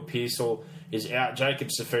out. Will Pearsall is out. Jacob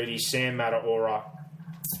Safidi, Sam Mataora,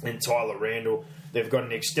 and Tyler Randall. They've got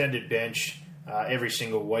an extended bench every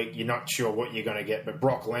single week. You're not sure what you're going to get, but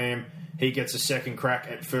Brock Lamb, he gets a second crack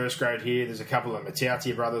at first grade here. There's a couple of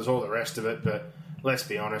Matautia brothers, all the rest of it, but let's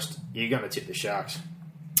be honest, you're going to tip the Sharks.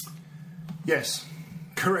 Yes,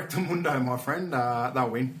 correct, Mundo, my friend. They'll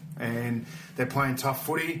win, and they're playing tough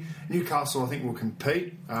footy. Newcastle, I think, will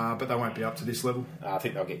compete, but they won't be up to this level. I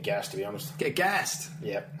think they'll get gassed, to be honest. Get gassed?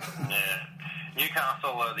 Yep. Yeah. Newcastle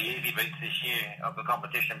are the easy beats this year of the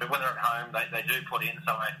competition, but when they're at home, they do put in,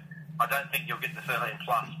 so I don't think you'll get the 13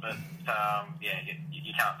 plus, but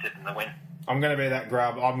you can't tip them to win. I'm going to be that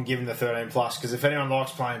grub. I'm giving the 13 plus because if anyone likes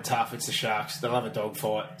playing tough, it's the Sharks. They'll have a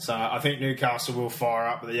dogfight. So I think Newcastle will fire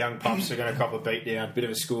up, but the young pups are going to cop a beat down. Bit of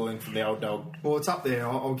a schooling from the old dog. Well, it's up there.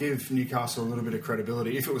 I'll give Newcastle a little bit of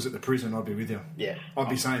credibility. If it was at the prison, I'd be with you. Yeah. I'd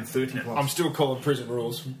be saying 30 plus. I'm still calling prison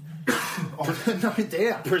rules. No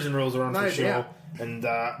doubt. Prison rules are on No for sure. doubt. And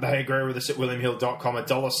they agree with us at WilliamHill.com.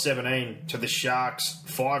 $1.17 to the Sharks,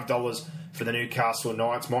 $5 for the Newcastle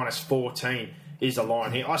Knights, -14 is the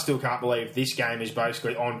line here. I still can't believe this game is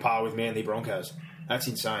basically on par with Manly Broncos. That's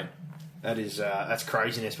insane. That's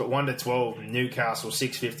craziness. But 1-12, Newcastle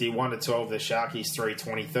 650, 1-12, the Sharkies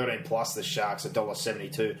 320, 13 plus the Sharks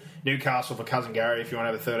 $1.72. Newcastle for Cousin Gary, if you want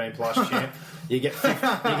to have a 13 plus champ, you get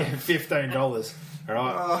 $15. All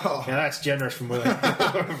right. Oh. Now that's generous from William.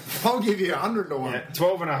 I'll give you 100 to 1. Yeah,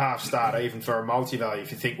 12.5 starter, even for a multi-value.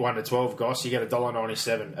 If you think 1-12, Goss, you get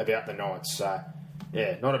 $1.97 about the Knights. So,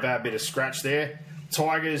 yeah, not a bad bit of scratch there.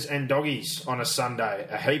 Tigers and Doggies on a Sunday.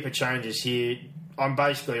 A heap of changes here. I'm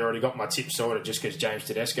basically already got my tip sorted just because James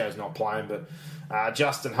Tedesco's not playing. But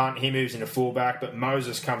Justin Hunt, he moves into fullback. But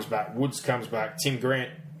Moses comes back. Woods comes back. Tim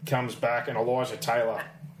Grant comes back. And Elijah Taylor,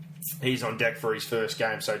 he's on deck for his first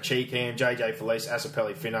game. So Cheekham, JJ Felice,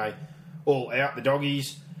 Asapelli Finney, all out. The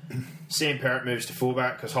Doggies. Sam Perrott moves to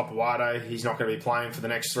fullback because Hopewade, he's not going to be playing for the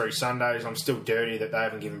next 3 Sundays. I'm still dirty that they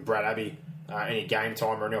haven't given Brad Abbey any game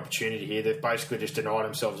time or any opportunity here. They've basically just denied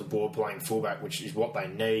themselves a board playing fullback, which is what they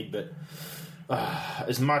need. But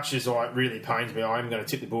as much as it really pains me, I'm going to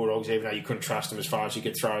tip the Bulldogs, even though you couldn't trust them as far as you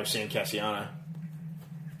could throw Sam Cassiano.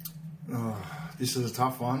 Oh, this is a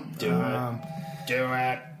tough one. Do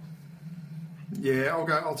it. Yeah,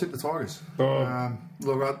 I'll tip the Tigers.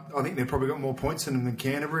 Look, I think they've probably got more points in them than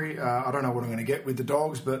Canterbury. I don't know what I'm going to get with the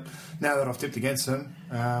Dogs, but now that I've tipped against them,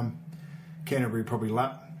 Canterbury probably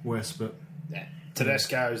lap West, but... Yeah.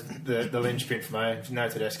 Tedesco's the linchpin for me. If no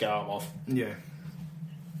Tedesco, I'm off. Yeah.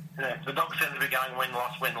 Yeah, the Dogs seem to be going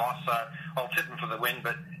win-loss, so I'll tip them for the win,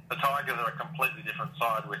 but the Tigers are a completely different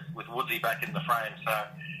side with Woodsy back in the frame, so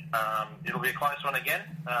it'll be a close one again.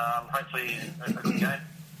 Hopefully a good game.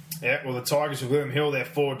 Yeah, well, the Tigers of William Hill, they're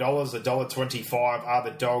 $4. $1.25 are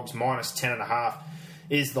the Dogs, -10.5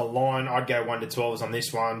 is the line. I'd go 1-12s on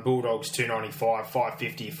this one. Bulldogs $2.95,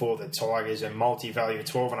 $5.50 for the Tigers, and multi-value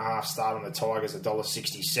 12.5 start on the Tigers,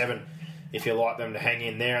 $1.67 if you like them to hang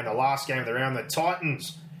in there. And the last game of the round, the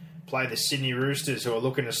Titans play the Sydney Roosters, who are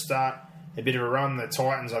looking to start a bit of a run. The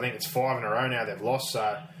Titans, I think it's 5 in a row now they've lost,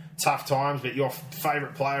 so tough times. But your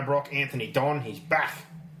favourite player, Brock, Anthony Don, he's back.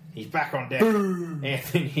 He's back on deck. Boom.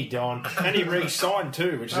 Anthony Don. And he re-signed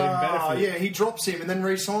too, which is even better for you. Yeah, he drops him and then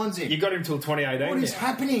re-signs him. You got him till 2018. What is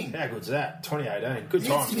happening? How good's that? 2018. Good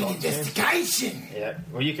times. It's an investigation. Yeah.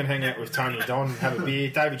 Well, you can hang out with Tony Don and have a beer.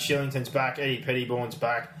 David Shillington's back. Eddie Pettybourne's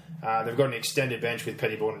back. They've got an extended bench with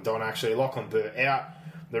Pettybourne and Don, actually. Lachlan Burr out.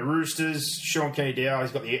 The Roosters, Sean Kenny-Dow,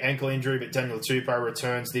 he's got the ankle injury, but Daniel Tupou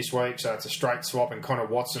returns this week, so it's a straight swap, and Connor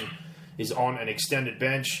Watson is on an extended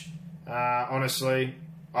bench. Honestly,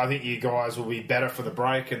 I think you guys will be better for the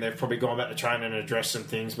break, and they've probably gone back to training and addressed some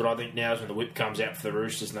things, but I think now's when the whip comes out for the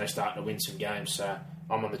Roosters and they start to win some games, so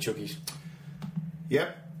I'm on the Chookies.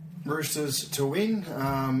 Yep, Roosters to win,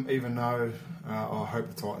 even though I hope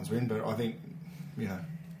the Titans win, but I think,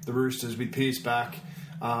 the Roosters with Pearce back,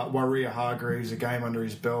 Waria Hargreaves, a game under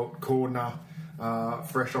his belt, Cordner,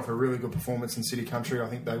 fresh off a really good performance in City Country, I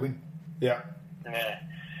think they win. Yeah. Yeah.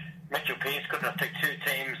 Mitchell Pearce couldn't have picked two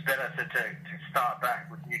teams better to start back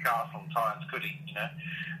with Newcastle and Titans, could he? You know,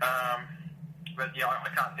 but yeah, I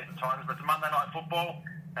can't tip the Titans. But it's Monday Night Football,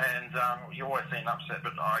 and you always see an upset,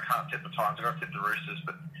 but I can't tip the Titans. I've got to tip the Roosters,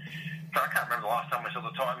 but I can't remember the last time we saw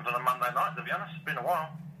the Titans on a Monday night. To be honest, it's been a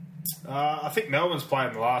while. I think Melbourne's played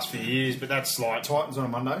in the last few years, but that's like Titans on a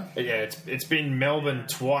Monday. Yeah, it's been Melbourne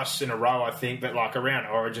twice in a row, I think, but like around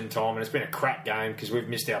Origin time, and it's been a crap game because we've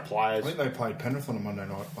missed our players. I think they played Penrith on a Monday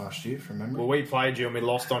night last year, from memory. Well, we played you and we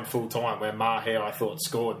lost on full time, where Maher, I thought,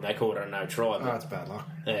 scored and they called it a no try. Oh, that's bad luck.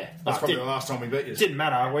 Yeah, That's probably the last time we beat you. Didn't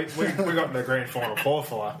matter. We got to the grand final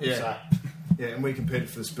qualifier. Yeah. So. Yeah, and we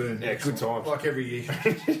competed for the spoon. Yeah, good times. Like every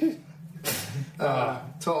year.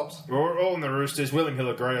 Tops. We're all in the Roosters. William Hill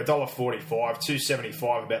agree. $1.45,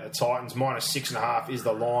 $2.75 about the Titans. -6.5 is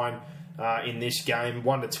the line in this game.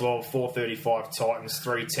 1 to 12, $4.35 Titans,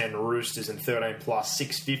 $3.10 Roosters, and 13 plus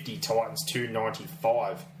 $6.50 Titans,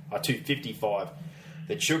 $2.55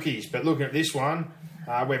 the Chookies. But looking at this one,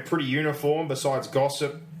 we're pretty uniform. Besides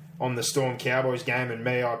Gossip on the Storm Cowboys game and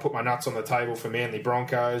me, I put my nuts on the table for Manly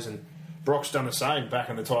Broncos, and Brock's done the same,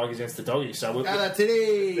 backing the Tigers against the Doggies. So we've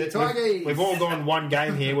all gone one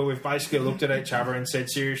game here where we've basically looked at each other and said,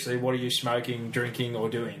 seriously, what are you smoking, drinking, or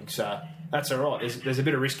doing? So that's all right. There's a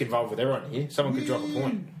bit of risk involved with everyone here. Someone could drop a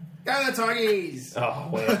point. Go the Tigers! Oh,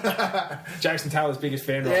 wow. Jason Taylor's biggest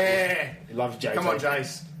fan right Yeah. He loves Jason. Come on,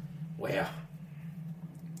 Jace. Wow.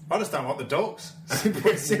 I just don't like the dogs.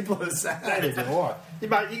 Simple as that. That is all right.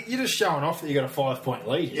 Mate, you're just showing off that you got a 5-point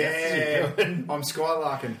lead. Yeah. I'm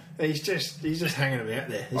skylarking. He's just hanging them out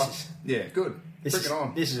there. Yeah, good. Bring it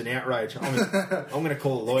on. This is an outrage. I'm going to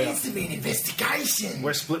call a lawyer. There needs to be an investigation.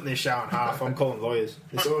 We're splitting this show in half. I'm calling lawyers.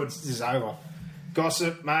 This is over.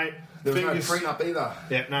 Gossip, mate. There was no prenup either.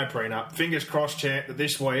 Yeah, no prenup. Fingers crossed, champ, that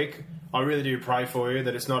this week, I really do pray for you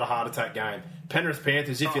that it's not a heart attack game. Penrith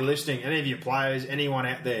Panthers, if you're listening, any of your players, anyone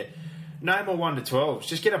out there, no more 1 to 12s.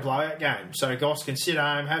 Just get a blowout game so Goss can sit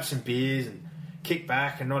home, have some beers, and kick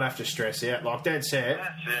back and not have to stress out. Like Dad said,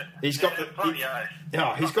 That's it. He's got the. He's got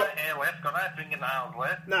no hair left, got no fingernails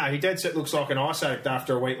left. No, he dead set looks like an ice act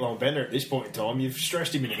after a week-long bender at this point in time. You've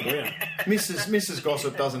stressed him into the ground. Mrs.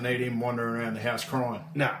 Gossip doesn't need him wandering around the house crying.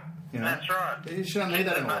 No. You know? That's right. You shouldn't need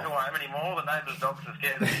that anymore. anymore. Who I am anymore. The neighbours' dogs are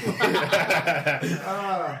scared.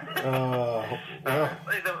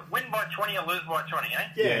 Either win by 20 or lose by 20, eh?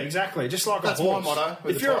 Yeah, exactly. Just like That's a horse. my motto.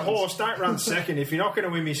 If you're a horse, don't run second. If you're not going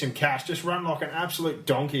to win me some cash, just run like an absolute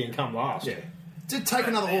donkey and come last. Yeah. Just take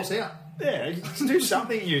another horse out. Yeah, do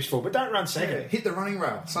something useful, but don't run second. Yeah, hit the running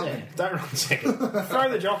rail. Something. Yeah, don't run second. Throw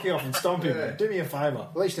the jockey off and stomp him. Yeah. Do me a favour.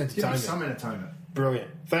 At least entertain Give me me. some entertainment. Brilliant.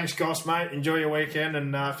 Thanks, Goss, mate. Enjoy your weekend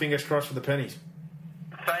and fingers crossed for the pennies.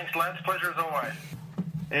 Thanks, lads. Pleasure as always.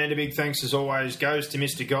 And a big thanks, as always, goes to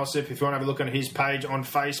Mr. Gossip. If you want to have a look at his page on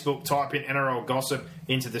Facebook, type in NRL Gossip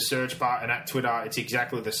into the search bar, and at Twitter, it's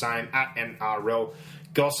exactly the same, at NRL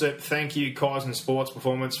Gossip. Thank you, Kaizen Sports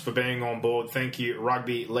Performance, for being on board. Thank you,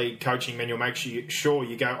 Rugby League Coaching Manual. Make sure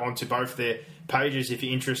you go onto both their pages if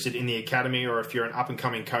you're interested in the academy or if you're an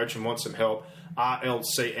up-and-coming coach and want some help.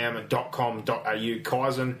 rlcm.com.au.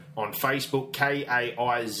 Kaizen on Facebook,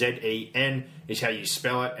 Kaizen is how you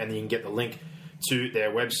spell it, and then you can get the link to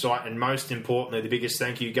their website. And most importantly, the biggest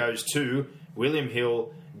thank you goes to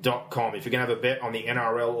WilliamHill.com. If you're going to have a bet on the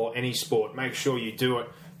NRL or any sport, make sure you do it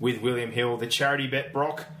with William Hill. The charity bet,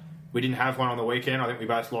 Brock, we didn't have one on the weekend. I think we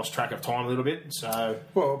both lost track of time a little bit. So,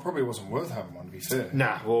 well, it probably wasn't worth having one, to be fair.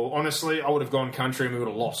 Nah, well, honestly, I would have gone country and we would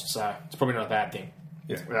have lost, so it's probably not a bad thing.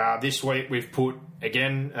 Yeah. This week we've put,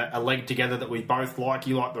 again, a leg together that we both like.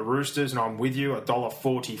 You like the Roosters, and I'm with you,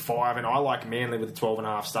 $1.45, and I like Manly with a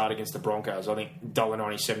 12.5 start against the Broncos. I think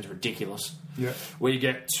 $1.97 is ridiculous. Yeah. We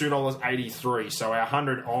get $2.83, so our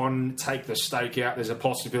 100 on, take the stake out. There's a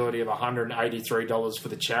possibility of $183 for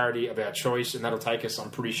the charity of our choice, and that'll take us, I'm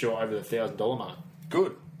pretty sure, over the $1,000 mark.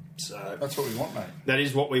 Good. So that's what we want, mate. That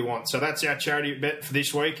is what we want. So that's our charity bet for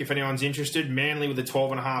this week. If anyone's interested, Manly with a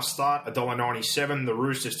 12.5 start, $1.97. The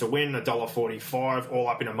Roosters to win, $1.45. All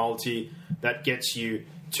up in a multi. That gets you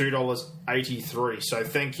 $2.83. So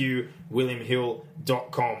thank you,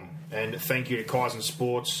 WilliamHill.com. And thank you to Kaizen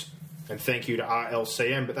Sports. And thank you to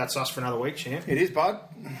RLCM. But that's us for another week, champ. It is, bud.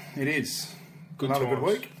 It is. Another good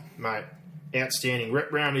week. Mate, outstanding.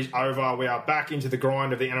 Rep round is over. We are back into the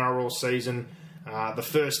grind of the NRL season. The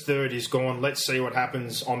first third is gone. Let's see what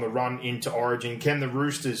happens on the run into Origin. Can the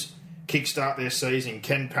Roosters kickstart their season?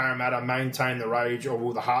 Can Parramatta maintain the rage, or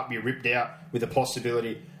will the heart be ripped out with the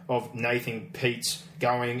possibility of Nathan Peats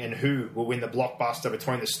going? And who will win the blockbuster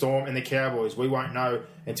between the Storm and the Cowboys? We won't know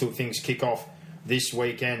until things kick off this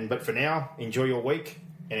weekend. But for now, enjoy your week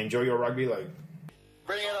and enjoy your rugby league.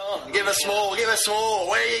 Bring it on. on. Give us more. Give us more.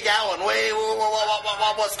 Where are you going?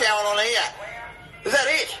 What's going on here? Is that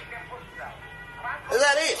it? Is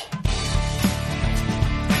that it?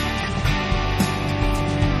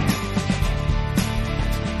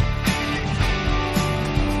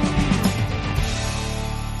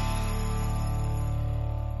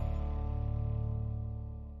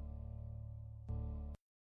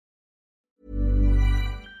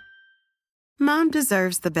 Mom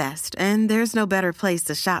deserves the best, and there's no better place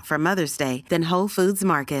to shop for Mother's Day than Whole Foods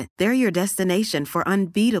Market. They're your destination for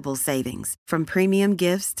unbeatable savings, from premium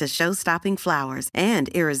gifts to show-stopping flowers and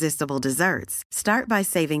irresistible desserts. Start by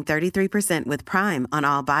saving 33% with Prime on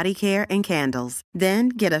all body care and candles. Then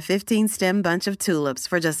get a 15-stem bunch of tulips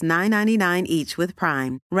for just $9.99 each with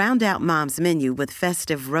Prime. Round out Mom's menu with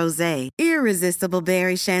festive rosé, irresistible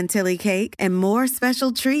berry chantilly cake, and more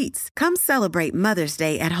special treats. Come celebrate Mother's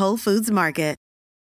Day at Whole Foods Market.